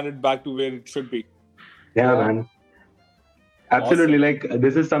bringing the standard back to where it should be. Yeah, Yeah. man. Absolutely. Like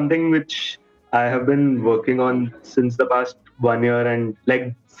this is something which I have been working on since the past 1 year, and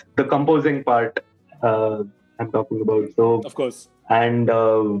like the composing part I'm talking about. So Of course. and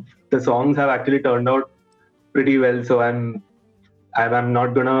the songs have actually turned out pretty well. So I'm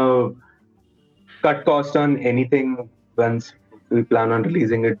not gonna cut cost on anything once we plan on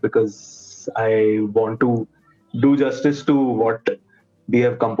releasing it because I want to do justice to what we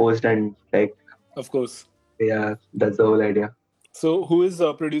have composed and like Of course. yeah, that's the whole idea. So who is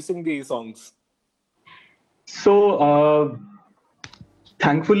producing the songs? So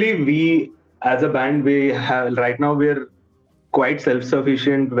thankfully we as a band we have right now we're quite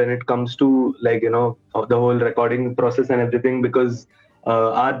self-sufficient when it comes to like the whole recording process and everything because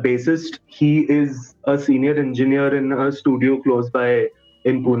our bassist he is a senior engineer in a studio close by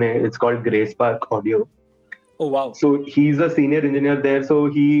in Pune. It's called Grace Park Audio. Oh, wow. So he's a senior engineer there. So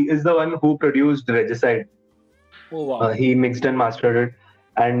he is the one who produced Regicide. Oh, wow. He mixed and mastered it,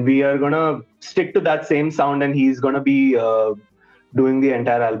 and we are gonna stick to that same sound, and he's gonna be doing the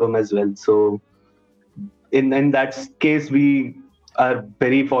entire album as well. So in that case, we are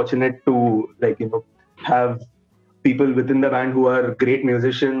very fortunate to have people within the band who are great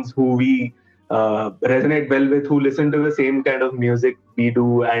musicians, who we resonate well with, who listen to the same kind of music we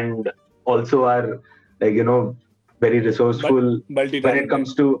do, and also are very resourceful when it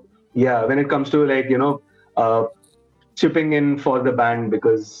comes to chipping in for the band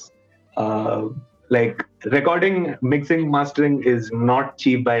because recording, mixing, mastering is not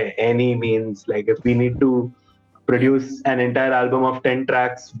cheap by any means. Like if we need to produce an entire album of 10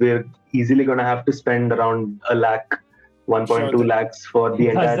 tracks, we're easily gonna have to spend around 1 lakh, 1.2 Sure. lakhs for the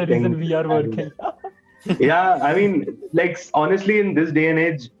entire That's the thing. reason we are working. Yeah, I mean, like honestly, in this day and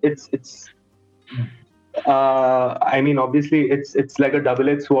age, it's I mean, obviously, it's like a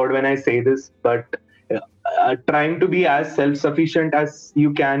double-edged sword when I say this, but trying to be as self-sufficient as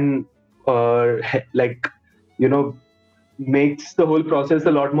you can, makes the whole process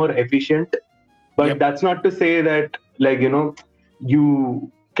a lot more efficient. But Yep. that's not to say that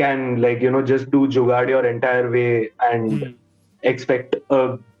you can just do jugaad your entire way and expect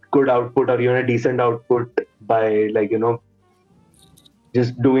a good output or even a decent output by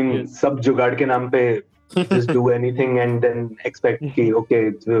just doing Yes. sub jugaad ke naam pe just do anything and then expect ki, okay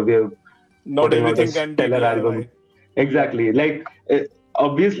we're Not putting out a everything can be stellar DIY. album. Exactly.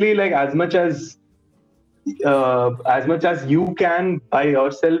 Obviously, as much as you can by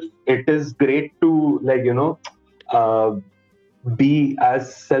yourself, it is great to be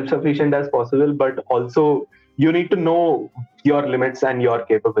as self-sufficient as possible, but also you need to know your limits and your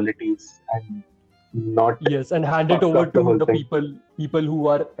capabilities and not Yes, and hand it Fuck over up the to whole the thing. people who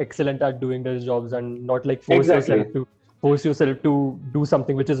are excellent at doing their jobs and not like force Exactly. yourself to force yourself to do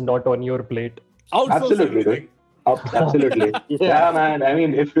something which is not on your plate. Outsource Absolutely, everything. Absolutely. Yeah, man. I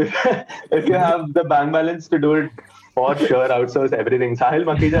mean, if if you have the bank balance to do it, for sure, outsource everything. Sahil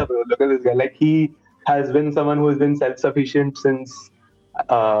Makhija, bro, look at this guy. Like he has been someone who has been self-sufficient since,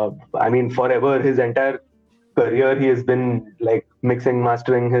 I mean, forever. His entire career, he has been like mixing,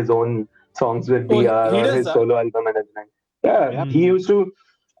 mastering his own songs with Oh, DR he or does his that? solo album and everything. Yeah, he used to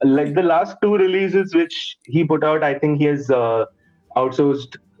like the last two releases which he put out. I think he has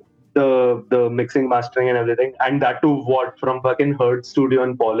outsourced the mixing, mastering, and everything, and that too what from fucking Herd Studio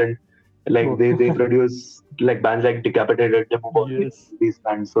in Poland. Like Oh. they produce like bands like Decapitated, Limbo, Yes. these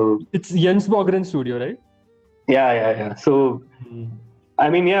bands. So It's Jens Bogren studio, right? yeah. So I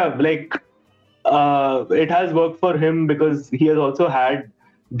mean, yeah, like it has worked for him because he has also had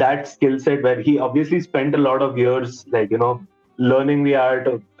that skill set where he obviously spent a lot of years, like, learning the art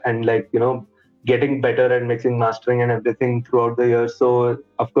of, and like, getting better at mixing, mastering, and everything throughout the years. So,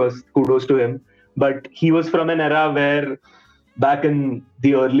 of course, kudos to him. But he was from an era where back in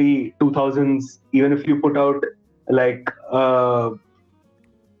the early 2000s, even if you put out like, I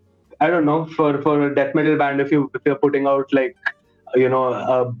don't know, for a death metal band, if you're putting out like,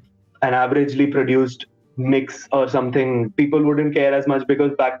 an averagely produced mix or something, people wouldn't care as much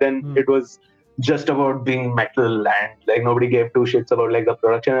because back then it was just about being metal and like nobody gave two shits about like the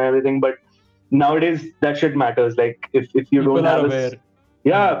production and everything. But nowadays that shit matters. Like if you People don't are have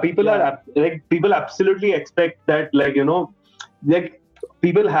aware. people are like people absolutely expect that, like, like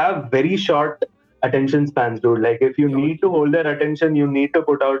people have very short attention spans, dude. Like if you need to hold their attention, you need to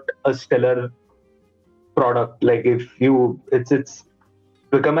put out a stellar product. Like if you it's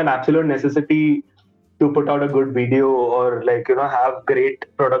become an absolute necessity to put out a good video or like have great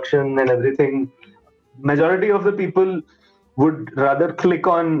production and everything. Majority of the people would rather click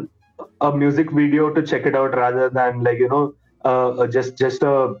on a music video to check it out rather than like just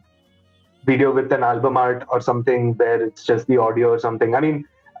a video with an album art or something where it's just the audio or something. I mean,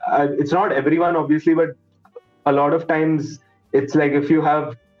 it's not everyone obviously, but a lot of times it's like if you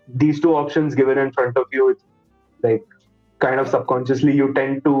have these two options given in front of you, it's like kind of subconsciously you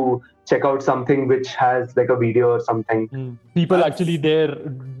tend to check out something which has like a video or something. People actually there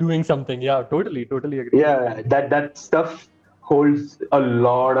doing something. Yeah, totally agree. Yeah, that stuff holds a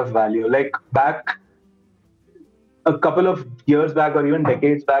lot of value. Like back a couple of years back or even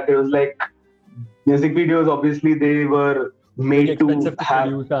decades back, it was like music videos, obviously they were Very made to expensive to have.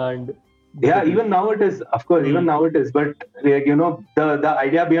 produce and Yeah, even now it is, of course, even now it is. But like, the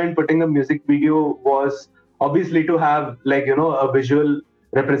idea behind putting a music video was obviously to have like, a visual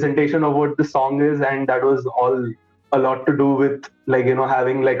representation of what the song is, and that was all a lot to do with like,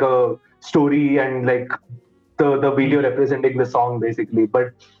 having like a story and like the video representing the song basically.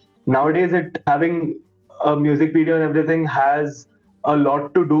 But nowadays it having a music video and everything has a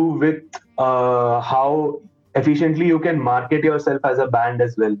lot to do with how efficiently you can market yourself as a band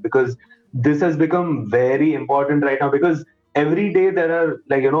as well, because this has become very important right now, because every day there are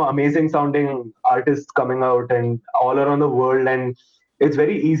like amazing sounding artists coming out and all around the world, and it's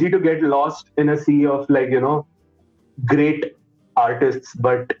very easy to get lost in a sea of like great artists,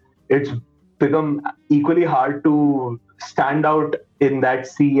 but it's become equally hard to stand out in that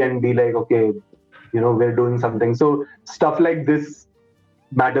sea and be like, okay, we're doing something. So stuff like this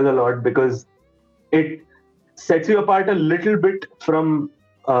matters a lot because it sets you apart a little bit from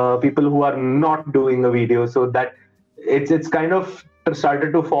people who are not doing a video. So that it's kind of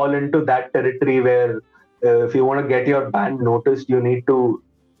started to fall into that territory where if you want to get your band noticed, you need to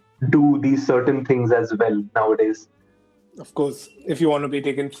do these certain things as well nowadays. Of course, if you want to be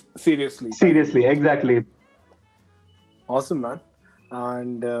taken seriously. Seriously, exactly. Awesome, man.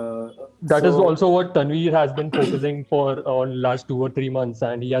 And that is also what Tanveer has been focusing for on last 2 or 3 months,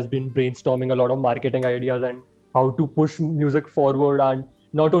 and he has been brainstorming a lot of marketing ideas and how to push music forward, and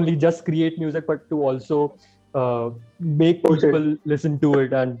not only just create music but to also make people listen to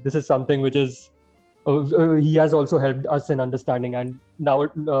it. And this is something which is he has also helped us in understanding, and now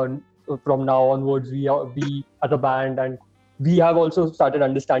from now onwards we as a band, and we have also started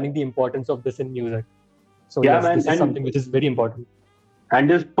understanding the importance of this in music. So Yeah, yes, man, this is something which is very important. And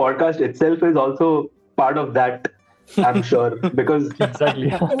this podcast itself is also part of that, I'm sure, because Exactly.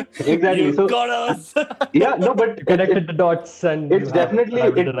 You So got us. yeah, no, but Connected the dots, and it's definitely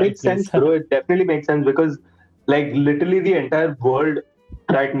it makes sense, bro. It definitely makes sense because like literally the entire world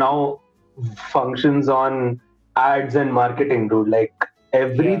right now functions on ads and marketing, dude. Like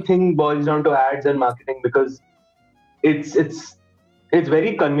everything boils down to ads and marketing because it's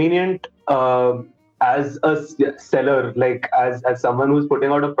very convenient as a seller, like as someone who's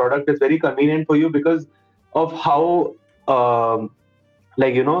putting out a product. It's very convenient for you because of how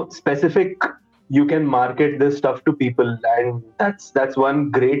like specific, you can market this stuff to people, and that's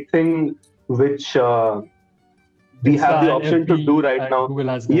one great thing which we Insta have the and option to do FB right and now. Google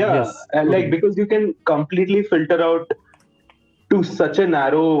has that. Yeah, Yes, and like totally. because you can completely filter out to such a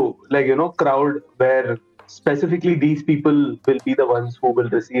narrow crowd, where specifically these people will be the ones who will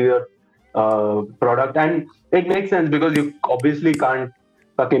receive your product. And it makes sense because you obviously can't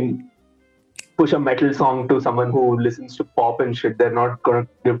fucking push a metal song to someone who listens to pop and shit. They're not gonna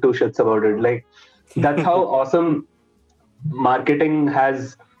give two shits about it. Like, that's how awesome marketing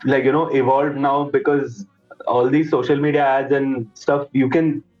has evolved now, because all these social media ads and stuff, you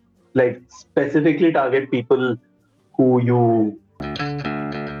can like specifically target people who you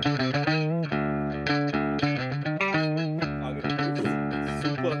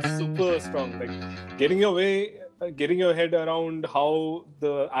Super strong. Like getting your head around how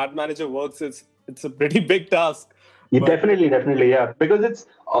the ad manager works is it's a pretty big task. Yeah, But definitely, yeah. Because it's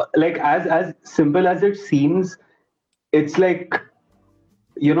like as simple as it seems, it's like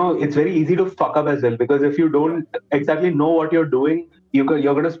it's very easy to fuck up as well. Because if you don't exactly know what you're doing, you're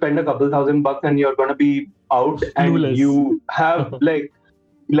going to spend a couple $1,000 and you're going to be out, and Clueless. you have like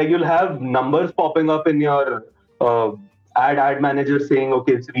you'll have numbers popping up in your uh, ad manager saying,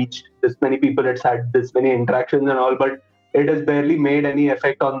 okay, it's reached this many people, it's had this many interactions and all, but it has barely made any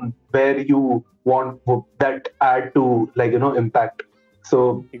effect on where you want that ad to impact.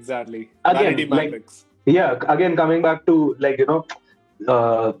 So exactly, vanity again, like, metrics. yeah, again, coming back to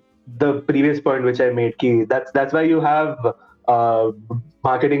uh, the previous point which I made, key, that's why you have uh,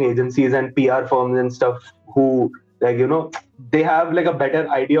 marketing agencies and PR firms and stuff who they have like a better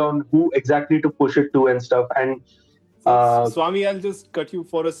idea on who exactly to push it to and stuff. And So, uh, Swami, I'll just cut you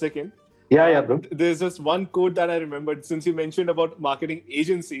for a second. yeah, bro. There's just one quote that I remembered since you mentioned about marketing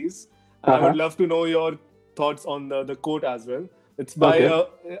agencies, and I would Uh-huh. love to know your thoughts on the quote as well. It's by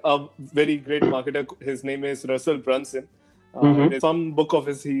Okay. a very great marketer. His name is Russell Brunson. Mhm. In some book of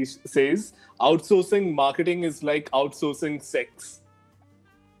his, he says, outsourcing marketing is like outsourcing sex.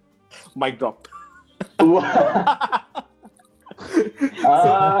 Mic drop.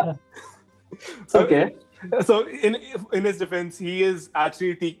 Uh, So, okay. so in his defense, he is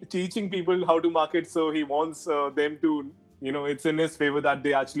actually teaching people how to market. So he wants them to, it's in his favor that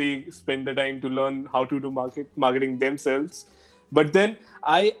they actually spend the time to learn how to do marketing themselves. But then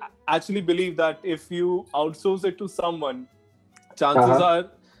I actually believe that if you outsource it to someone, chances Uh-huh.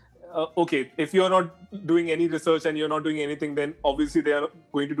 are okay, if you're not doing any research and you're not doing anything, then obviously they are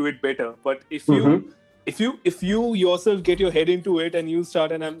going to do it better. But if you Mhm. if you yourself get your head into it and you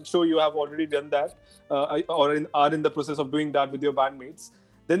start, and I'm sure you have already done that, are in the process of doing that with your bandmates,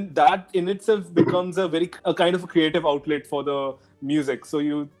 then that in itself becomes a kind of a creative outlet for the music. So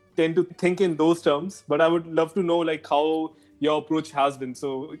you tend to think in those terms. But I would love to know like how your approach has been.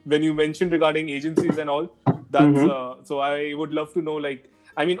 So when you mentioned regarding agencies and all, that's Mhm. so I would love to know, like,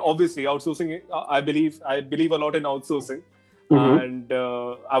 I mean, obviously outsourcing, I believe a lot in outsourcing, Mhm. and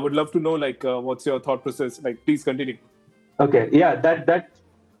I would love to know like what's your thought process. Like, please continue. Okay. Yeah. That.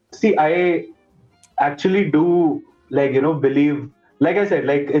 See, I actually do believe, like I said,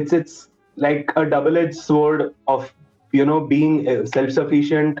 like it's like a double-edged sword of being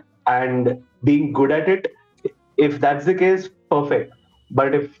self-sufficient and being good at it. If that's the case, perfect.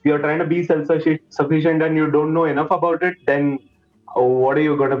 But if you're trying to be self-sufficient and you don't know enough about it, then what are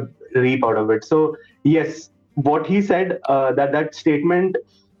you going to reap out of it? So yes, what he said, that statement,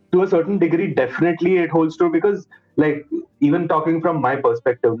 to a certain degree, definitely it holds true, because like, even talking from my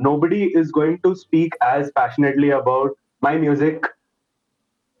perspective, nobody is going to speak as passionately about my music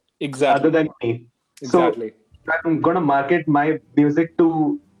other Exactly. than me. So Exactly. I'm going to market my music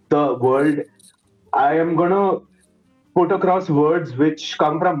to the world. I am going to put across words which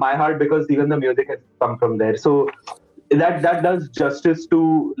come from my heart, because even the music has come from there. So that does justice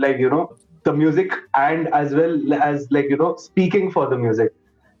to the music, and as well as speaking for the music.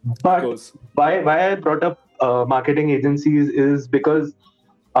 Of But course. why I brought up marketing agencies is because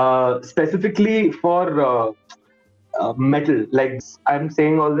specifically for metal, like, I'm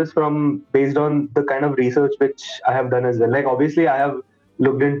saying all this from based on the kind of research which I have done as well. Like, obviously I have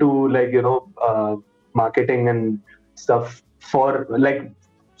looked into marketing and stuff for like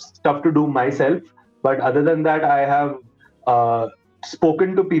stuff to do myself, but other than that, I have uh,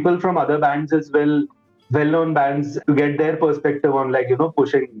 spoken to people from other bands as well, well-known bands, to get their perspective on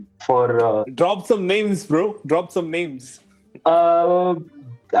pushing for Drop some names, bro. Drop some names. uh,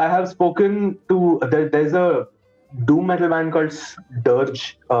 I have spoken to there's a doom metal band called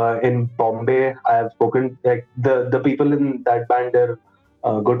Dirge in Bombay. I have spoken, like, the people in that band. They're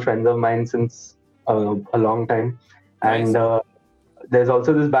good friends of mine since a long time. And there's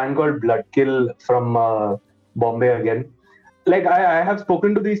also this band called Bloodkill from Bombay again. Like I have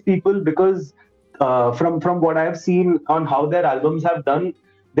spoken to these people because from what I have seen on how their albums have done,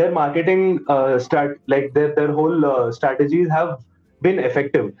 their marketing like their whole strategies have been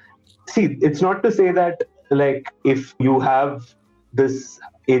effective. See, it's not to say that like if you have this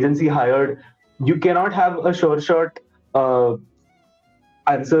agency hired, you cannot have a sure shot uh,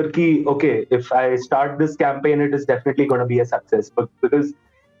 answer key. Okay, if I start this campaign, it is definitely going to be a success. But because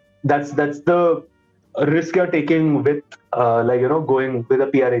that's the risk you're taking with going with a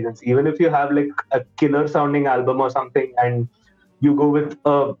PR agency. Even if you have like a killer sounding album or something, and you go with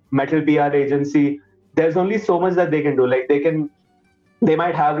a metal PR agency, there's only so much that they can do. Like they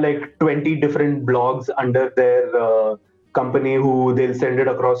might have like 20 different blogs under their company who they'll send it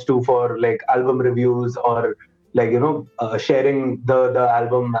across to for like album reviews or like sharing the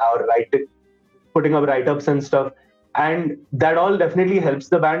album or putting up write-ups and stuff, and that all definitely helps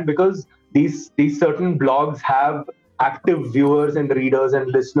the band because these certain blogs have active viewers and readers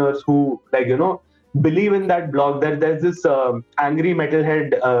and listeners who believe in that blog. That there's this angry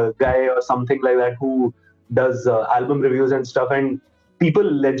metalhead guy or something like that who does album reviews and stuff, and people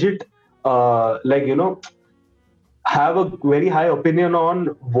legit have a very high opinion on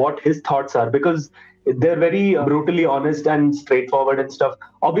what his thoughts are because they're very brutally honest and straightforward and stuff.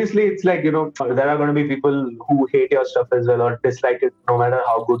 Obviously, it's like, there are going to be people who hate your stuff as well or dislike it no matter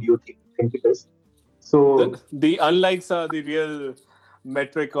how good you think it is. So the unlikes are the real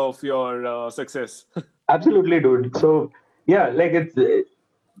metric of your success. Absolutely, dude. So yeah, like it's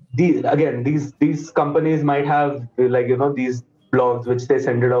these companies might have these blogs which they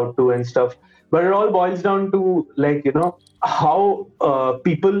send it out to and stuff, but it all boils down to how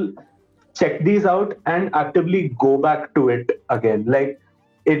people check these out and actively go back to it again. Like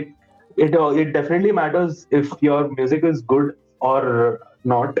it definitely matters if your music is good or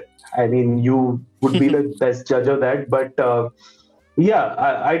not. I mean, you would be the best judge of that, but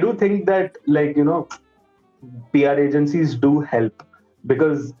I do think that PR agencies do help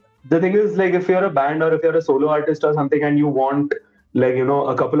because the thing is, like, if you're a band or if you're a solo artist or something and you want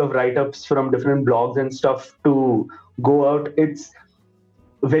a couple of write-ups from different blogs and stuff to go out, it's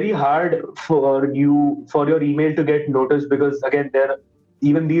very hard for your email to get noticed because again,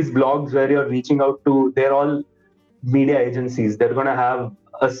 even these blogs where you're reaching out to, they're all media agencies. They're going to have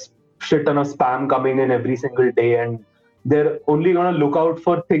a shit ton of spam coming in every single day, and they're only going to look out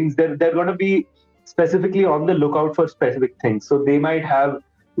for things. They're going to be specifically on the lookout for specific things. So they might have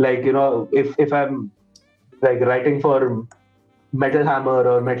if I'm like writing for Metal Hammer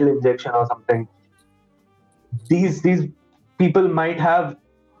or Metal Injection or something, these people might have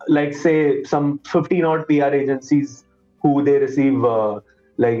say some 15 odd PR agencies who they receive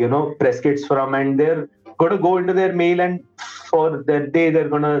press kits from, and they're going to go into their mail, and for that day they're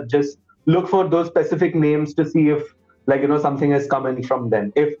going to just look for those specific names to see if something has come in from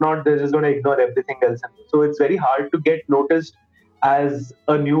them. If not, they're just going to ignore everything else. So it's very hard to get noticed as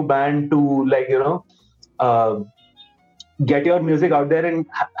a new band to get your music out there and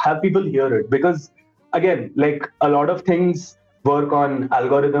have people hear it, because again, a lot of things work on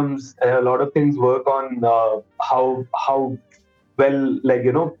algorithms, a lot of things work on how well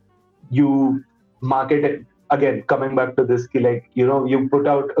you market it. Again, coming back to this, you put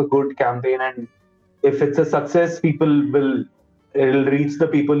out a good campaign, and if it's a success, it'll reach the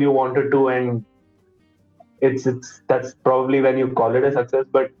people you wanted to, and that's probably when you call it a success.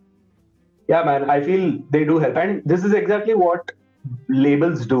 But yeah, man, I feel they do help, and this is exactly what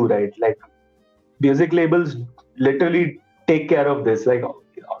labels do, right? Like music labels literally take care of this. Like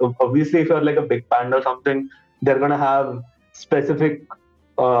obviously, if you're like a big band or something, they're gonna have specific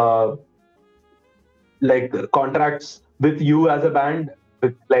contracts with you as a band,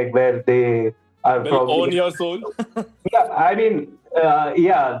 with where they are probably own your soul. Yeah, I mean,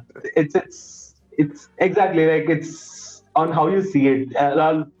 it's exactly it's on how you see it.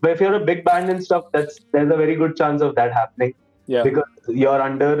 If you're a big band and stuff, there's a very good chance of that happening. Yeah, because you're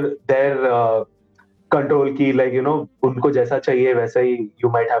under their control ki, unko jaisa chahiye waisa hi, you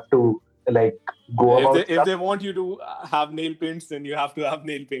might have to go about if they want you to have nail paints, then you have to have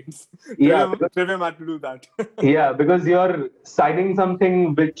nail paints. Yeah, Trivium had to do that. Yeah, because you're signing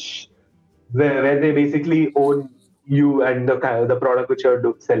something where they basically own you and the product which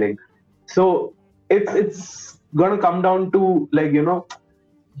you're selling. So it's gonna come down to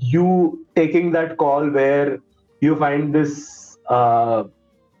you taking that call where you find this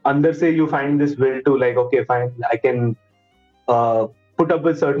you find this will to okay, fine, I can put up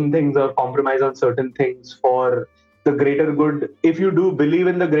with certain things or compromise on certain things for the greater good. If you do believe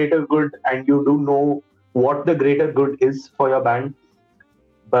in the greater good and you do know what the greater good is for your band.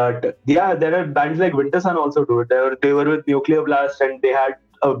 But yeah, there are bands like Winter Sun also do it. They were with Nuclear Blast and they had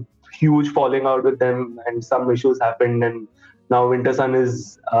a huge falling out with them, and some issues happened. And now Winter Sun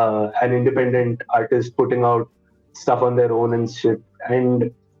is an independent artist putting out stuff on their own and shit.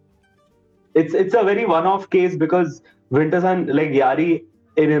 And it's a very one-off case because Winter Sun, like Yari,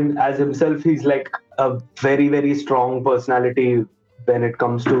 in him as himself, he's like a very very strong personality when it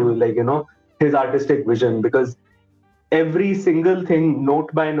comes to like his artistic vision, because every single thing,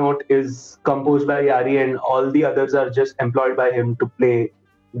 note by note, is composed by Yari, and all the others are just employed by him to play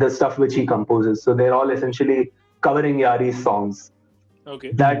the stuff which he composes. So they're all essentially covering Yari's songs.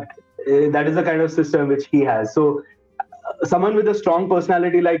 Okay. That is the kind of system which he has. So someone with a strong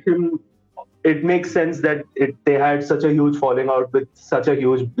personality like him, it makes sense that they had such a huge falling out with such a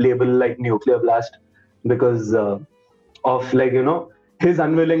huge label like Nuclear Blast, because of like his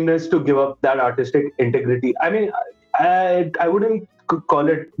unwillingness to give up that artistic integrity. I mean, I wouldn't call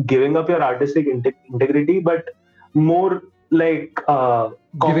it giving up your artistic integrity, but more like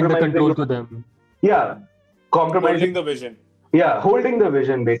Giving the compromising. control to them. Yeah, compromising. Holding the vision. Yeah, holding the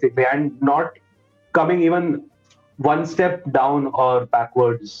vision basically, and not coming even one step down or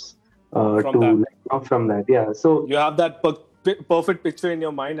backwards From to that. like, from that. Yeah, so You have that perfect picture in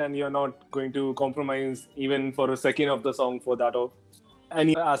your mind, and you're not going to compromise even for a second of the song for that, or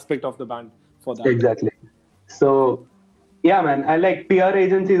any aspect of the band for that. exactly. So yeah, man, I like PR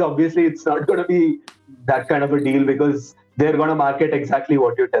agencies. Obviously, it's not going to be that kind of a deal because they're going to market exactly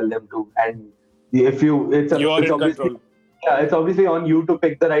what you tell them to, and if you, You are it's in obviously, control. yeah, it's obviously on you to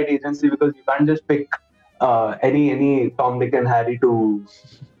pick the right agency, because you can't just pick any Tom, Dick, and Harry to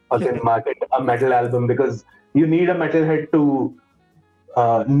fucking market a metal album, because you need a metalhead to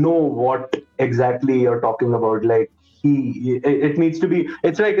know what exactly you're talking about. Like it needs to be.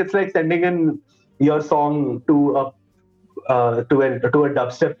 It's like sending in your song to a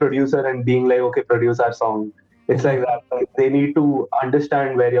dubstep producer and being like, okay, produce our song. It's like that. Like, they need to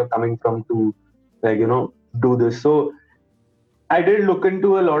understand where you're coming from to like do this. So I did look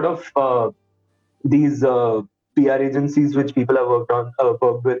into a lot of these PR agencies which people have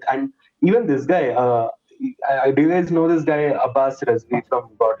worked with, and even this guy. Do you guys know this guy Abbas Razvi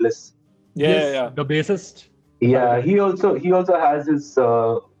from Godless? Yeah. The bassist. Yeah, he also has his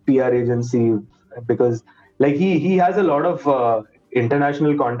PR agency, because like he has a lot of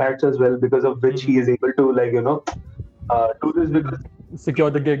international contacts as well, because of which he is able to like do this, because Secure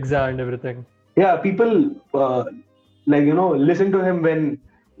the gigs and everything. yeah, people like listen to him when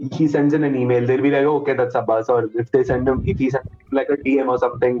he sends in an email. They'll be like, oh, okay, that's Abbas. Or if he sends him like a DM or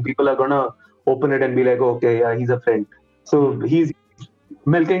something, people are gonna open it and be like, okay, yeah, he's a friend. So he's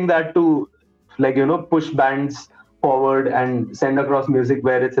milking that to like push bands forward and send across music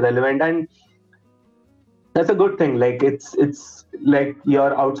where it's relevant, and that's a good thing. Like it's like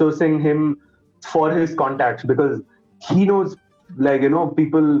you're outsourcing him for his contacts, because he knows like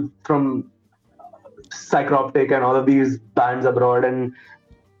people from Psychroptic and all of these bands abroad, and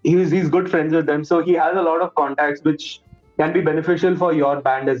he's good friends with them, so he has a lot of contacts which can be beneficial for your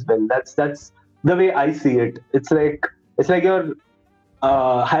band as well. That's the way I see it. It's like you're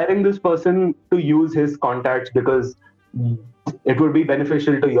hiring this person to use his contacts because it would be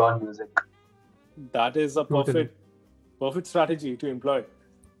beneficial to your music. That is a Totally. perfect strategy to employ.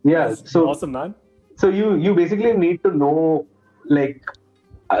 Yeah, That's so awesome, man. so you basically need to know like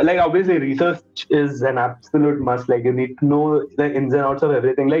obviously research is an absolute must. Like you need to know the ins and outs of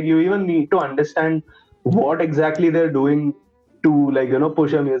everything. Like you even need to understand what exactly they're doing to like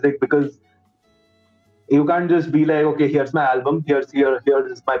push your music, because you can't just be like, okay, here's my album, here's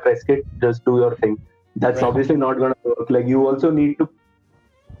my press kit, just do your thing. That's Right. obviously not gonna work. Like you also need to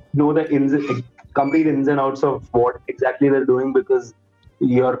know the complete ins and outs of what exactly they're doing, because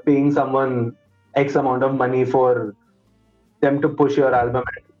you're paying someone X amount of money for them to push your album.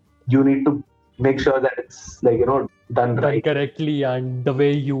 You need to make sure that it's like done Done right. correctly and the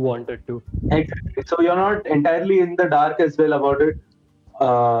way you want it to. Exactly. So you're not entirely in the dark as well about it.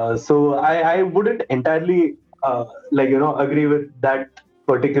 So I wouldn't entirely agree with that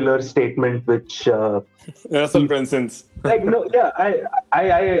particular statement, which Russell Branson's. like no, yeah,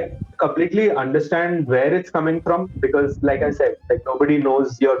 I completely understand where it's coming from, because like I said, like nobody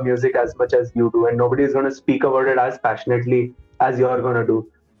knows your music as much as you do, and nobody is going to speak about it as passionately as you're going to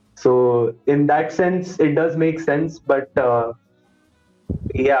do. So in that sense, it does make sense, but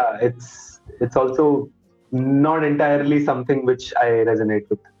yeah, it's also not entirely something which I resonate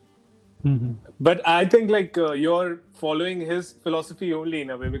with. But I think like you're following his philosophy only in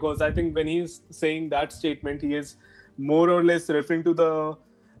a way, because I think when he's saying that statement, he is more or less referring to the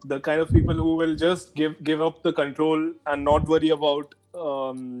the kind of people who will just give up the control and not worry about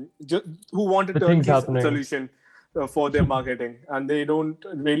who want a The things turnkey happening. solution for their marketing, and they don't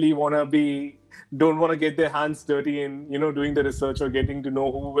really want to get their hands dirty in doing the research or getting to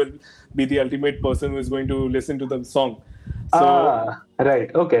know who will be the ultimate person who is going to listen to the song. So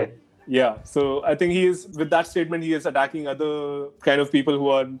Right. Okay. yeah, so I think with that statement, he is attacking other kind of people who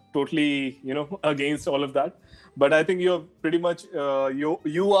are totally, against all of that. But I think you're pretty much,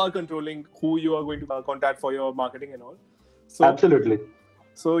 you are controlling who you are going to contact for your marketing and all. So, Absolutely.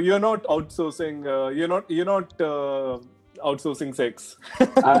 so you're not outsourcing, you're not outsourcing sex.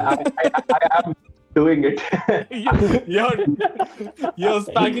 I am doing it. You're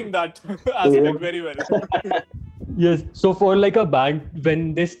stacking that aspect very well. Yes. So for like a band,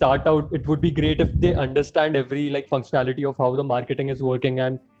 when they start out, it would be great if they understand every like functionality of how the marketing is working,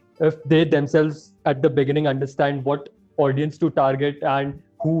 and if they themselves at the beginning understand what audience to target and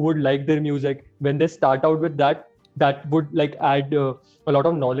who would like their music. When they start out with that, that would like add a lot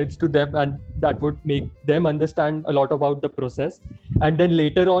of knowledge to them, and that would make them understand a lot about the process. And then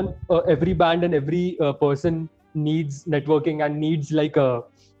later on, every band and every person needs networking and needs like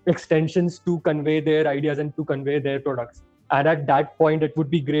extensions to convey their ideas and to convey their products. And at that point, it would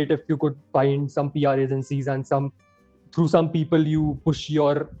be great if you could find some PR agencies and through some people you push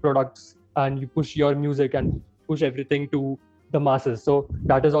your products and you push your music and push everything to the masses. So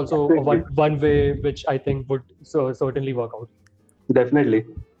that is also one way which I think would certainly work out. Definitely.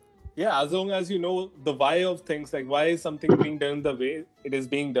 Yeah, as long as you know the why of things, like why is something being done the way it is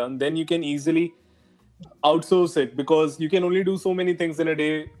being done, then you can easily outsource it, because you can only do so many things in a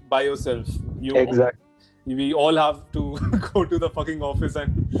day by yourself. Exactly. We all have to go to the fucking office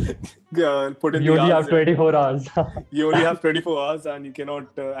and put in You the only hours. have 24 hours. You only have 24 hours, and you cannot,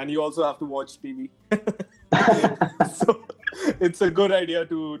 and you also have to watch TV. So it's a good idea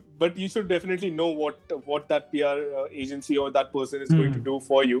but you should definitely know what that PR agency or that person is going to do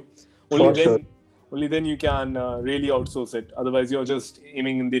for you. Only then you can really outsource it. Otherwise, you're just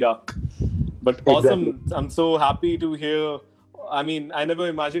aiming in the dark. But awesome! Exactly. I'm so happy to hear. I mean, I never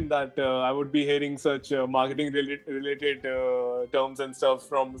imagined that I would be hearing such marketing related terms and stuff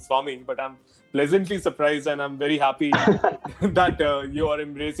from Swami, but I'm pleasantly surprised, and I'm very happy that you are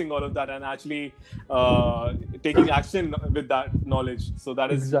embracing all of that and actually taking action with that knowledge. So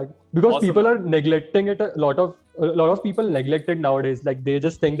that is exactly, because awesome. people are neglecting it. A lot of people neglect it nowadays. Like they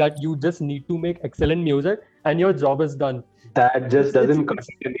just think that you just need to make excellent music and your job is done. That just doesn't cut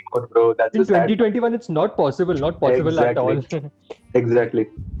it anymore, bro. That's In a sad 2021, it's not possible at all. Exactly.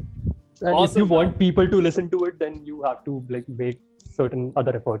 And Awesome, if you want man. people to listen to it, then you have to like make certain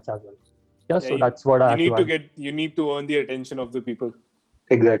other efforts as well. Yeah, so you- that's what I have you to need to add. you need to earn the attention of the people.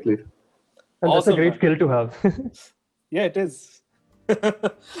 Exactly. And that's Awesome, a great man. skill to have. Yeah, it is.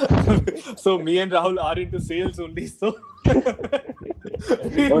 So me and Rahul are into sales only, so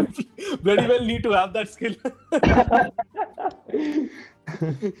we bloody well need to have that skill.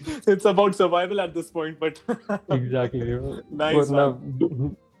 It's about survival at this point, but Exactly. Nice, But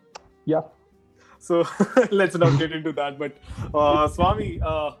yeah. so let's not get into that. But Swami,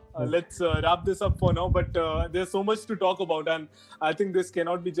 let's wrap this up for now. But there's so much to talk about, and I think this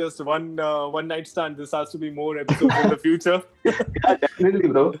cannot be just one night stand. This has to be more episodes in the future. Yeah, definitely,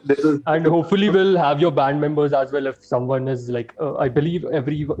 bro. And hopefully we'll have your band members as well if someone is like, I believe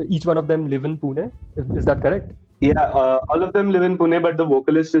each one of them live in Pune. Is that correct? Yeah, all of them live in Pune, but the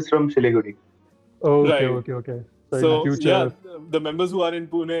vocalist is from Siliguri. Oh, Right. okay. So So in the future, yeah, the members who are in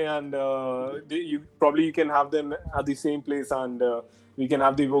Pune, and you can have them at the same place, and we can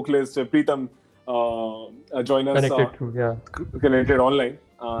have the vocalist Preetham join us connected to, yeah. connected online,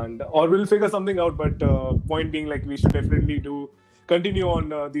 and or we'll figure something out. But point being, like, we should definitely continue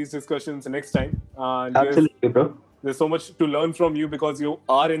on these discussions next time. And Absolutely, bro. there's so much to learn from you, because you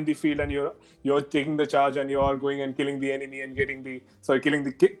are in the field and you're taking the charge, and you are going and killing the enemy and killing the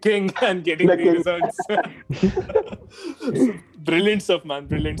king and getting The the king. results. Brilliant stuff, man.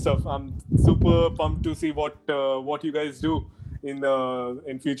 Brilliant stuff. I'm super pumped to see what you guys do in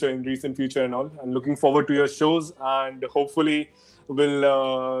recent future and all, and looking forward to your shows, and hopefully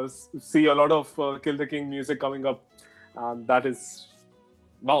we'll see a lot of Kill the King music coming up. And that is,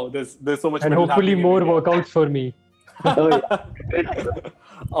 wow, there's so much And metal hopefully happening more every day. workouts for me. Oh, yeah.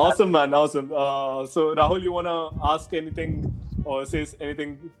 Awesome, man. Awesome. So Rahul, you wanna ask anything or say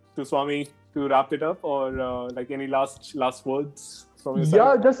anything to Swami to wrap it up, or like any last words from your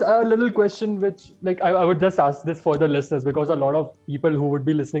Yeah, side? just a little question which like I would just ask this for the listeners, because a lot of people who would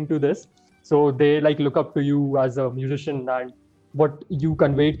be listening to this, so they like look up to you as a musician, and what you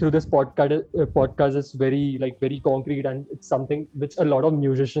conveyed through this podcast is very concrete, and it's something which a lot of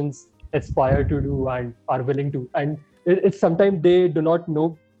musicians aspire to do and are willing to. And it's sometimes they do not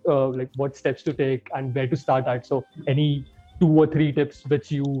know what steps to take and where to start at. So any 2 or 3 tips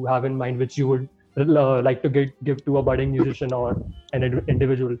which you have in mind, which you would like to give to a budding musician or an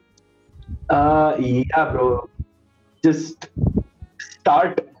individual? Yeah, bro. Just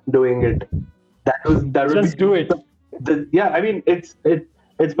start doing it. That would Just be do it. yeah. I mean, it's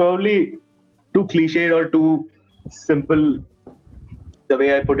probably too cliched or too simple the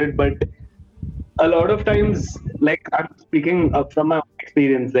way I put it, but a lot of times, like I'm speaking up from my own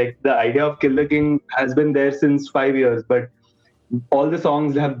experience, like the idea of Kill the King has been there since 5 years, but all the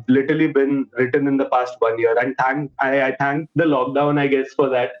songs have literally been written in the past 1 year. And I thank the lockdown, I guess, for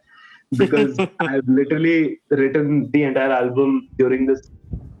that, because I've literally written the entire album during this,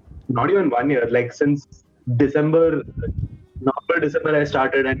 not even 1 year, like since November, December, I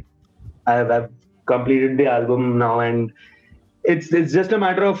started, and I've completed the album now, and it's just a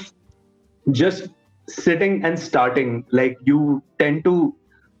matter of just sitting and starting. Like you tend to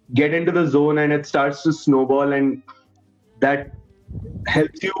get into the zone and it starts to snowball, and that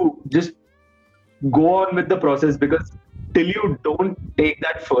helps you just go on with the process, because till you don't take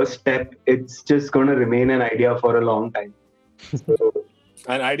that first step, it's just going to remain an idea for a long time. So,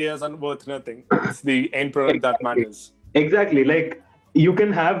 And ideas are worth nothing. It's the end product that matters. exactly, like you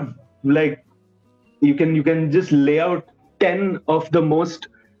can have like you can just lay out 10 of the most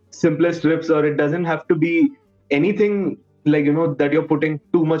simplest riffs, or it doesn't have to be anything like that you're putting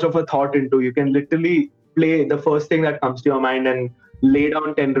too much of a thought into. You can literally play the first thing that comes to your mind and lay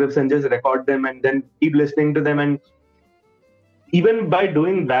down 10 riffs and just record them and then keep listening to them. And even by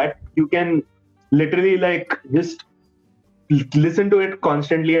doing that, you can literally like just listen to it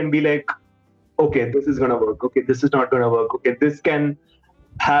constantly and be like, okay, this is gonna work, okay, this is not gonna work, okay, this can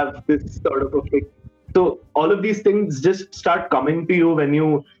have this sort of effect. So all of these things just start coming to you when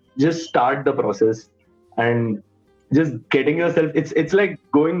you just start the process, and just getting yourself, it's like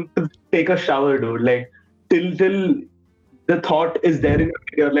going to take a shower, dude. Like till the thought is there in your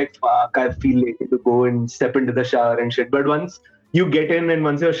head, you're like, fuck, I feel lazy to go and step into the shower and shit. But once you get in, and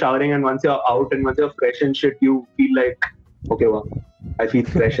once you're showering, and once you're out, and once you're fresh and shit, you feel like, okay, wow, I feel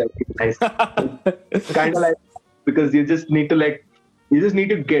fresh, I feel nice. Kind of like, because you just need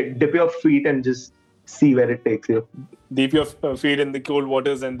to dip your feet and just see where it takes you. Dip your feet in the cold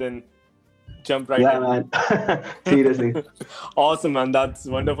waters and then jump right Yeah, in. man. Seriously. Awesome, man. That's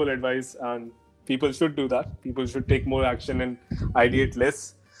wonderful advice, and people should do that. People should take more action and ideate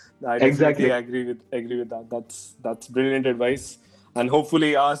less. I definitely Exactly. agree with that. That's brilliant advice, and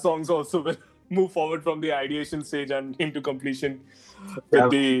hopefully our songs also will move forward from the ideation stage and into completion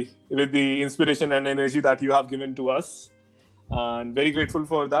with the inspiration and energy that you have given to us. And very grateful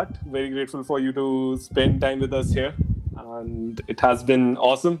for that. Very grateful for you to spend time with us here. And it has been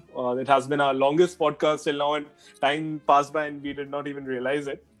awesome. It has been our longest podcast till now, and time passed by and we did not even realize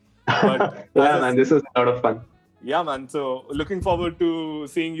it. But Yeah, man, this was a lot of fun. yeah, man. So looking forward to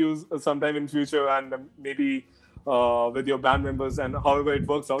seeing you sometime in future, and maybe with your band members, and however it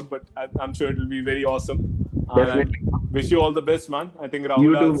works out. But I'm sure it will be very awesome. Definitely. And wish you all the best, man. I think You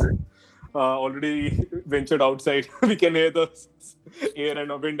Rahul too, has man. already ventured outside. We can hear the air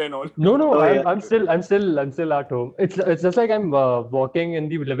and wind and all. No, Oh, yeah. I'm still at home. It's just like I'm walking in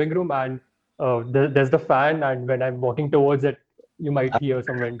the living room, and there's the fan, and when I'm walking towards it, you might hear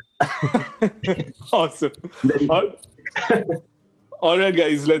some wind. Awesome. All right,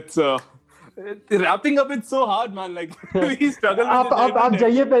 guys. Let's. Wrapping up, it's so hard, man. Like we struggle with it आप every day.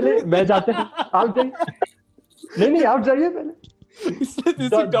 जाइए पहले, मैं जाते हैं, आप जाइए, नहीं आप जाइए पहले. It's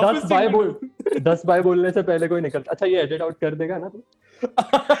the toughest 10 thing bye to do. 10 bye बोलने से पहले कोई निकलता. अच्छा ये एडिट आउट कर देगा ना तू?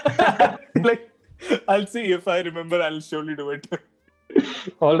 Like, I'll see if I remember. I'll surely do it.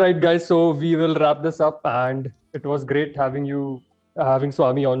 All right, guys. So we will wrap this up, and it was great having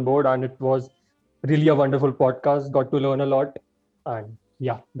Swami on board, and it was really a wonderful podcast. Got to learn a lot, and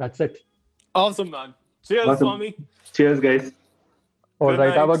yeah, that's it. Awesome, man. Cheers, Awesome. Swami. Cheers, guys. All Good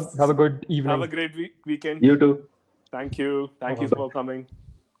right, night. have a good evening. Have a great weekend. You too. Thank you. Thank you for coming.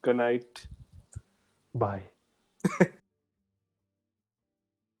 Good night. Bye.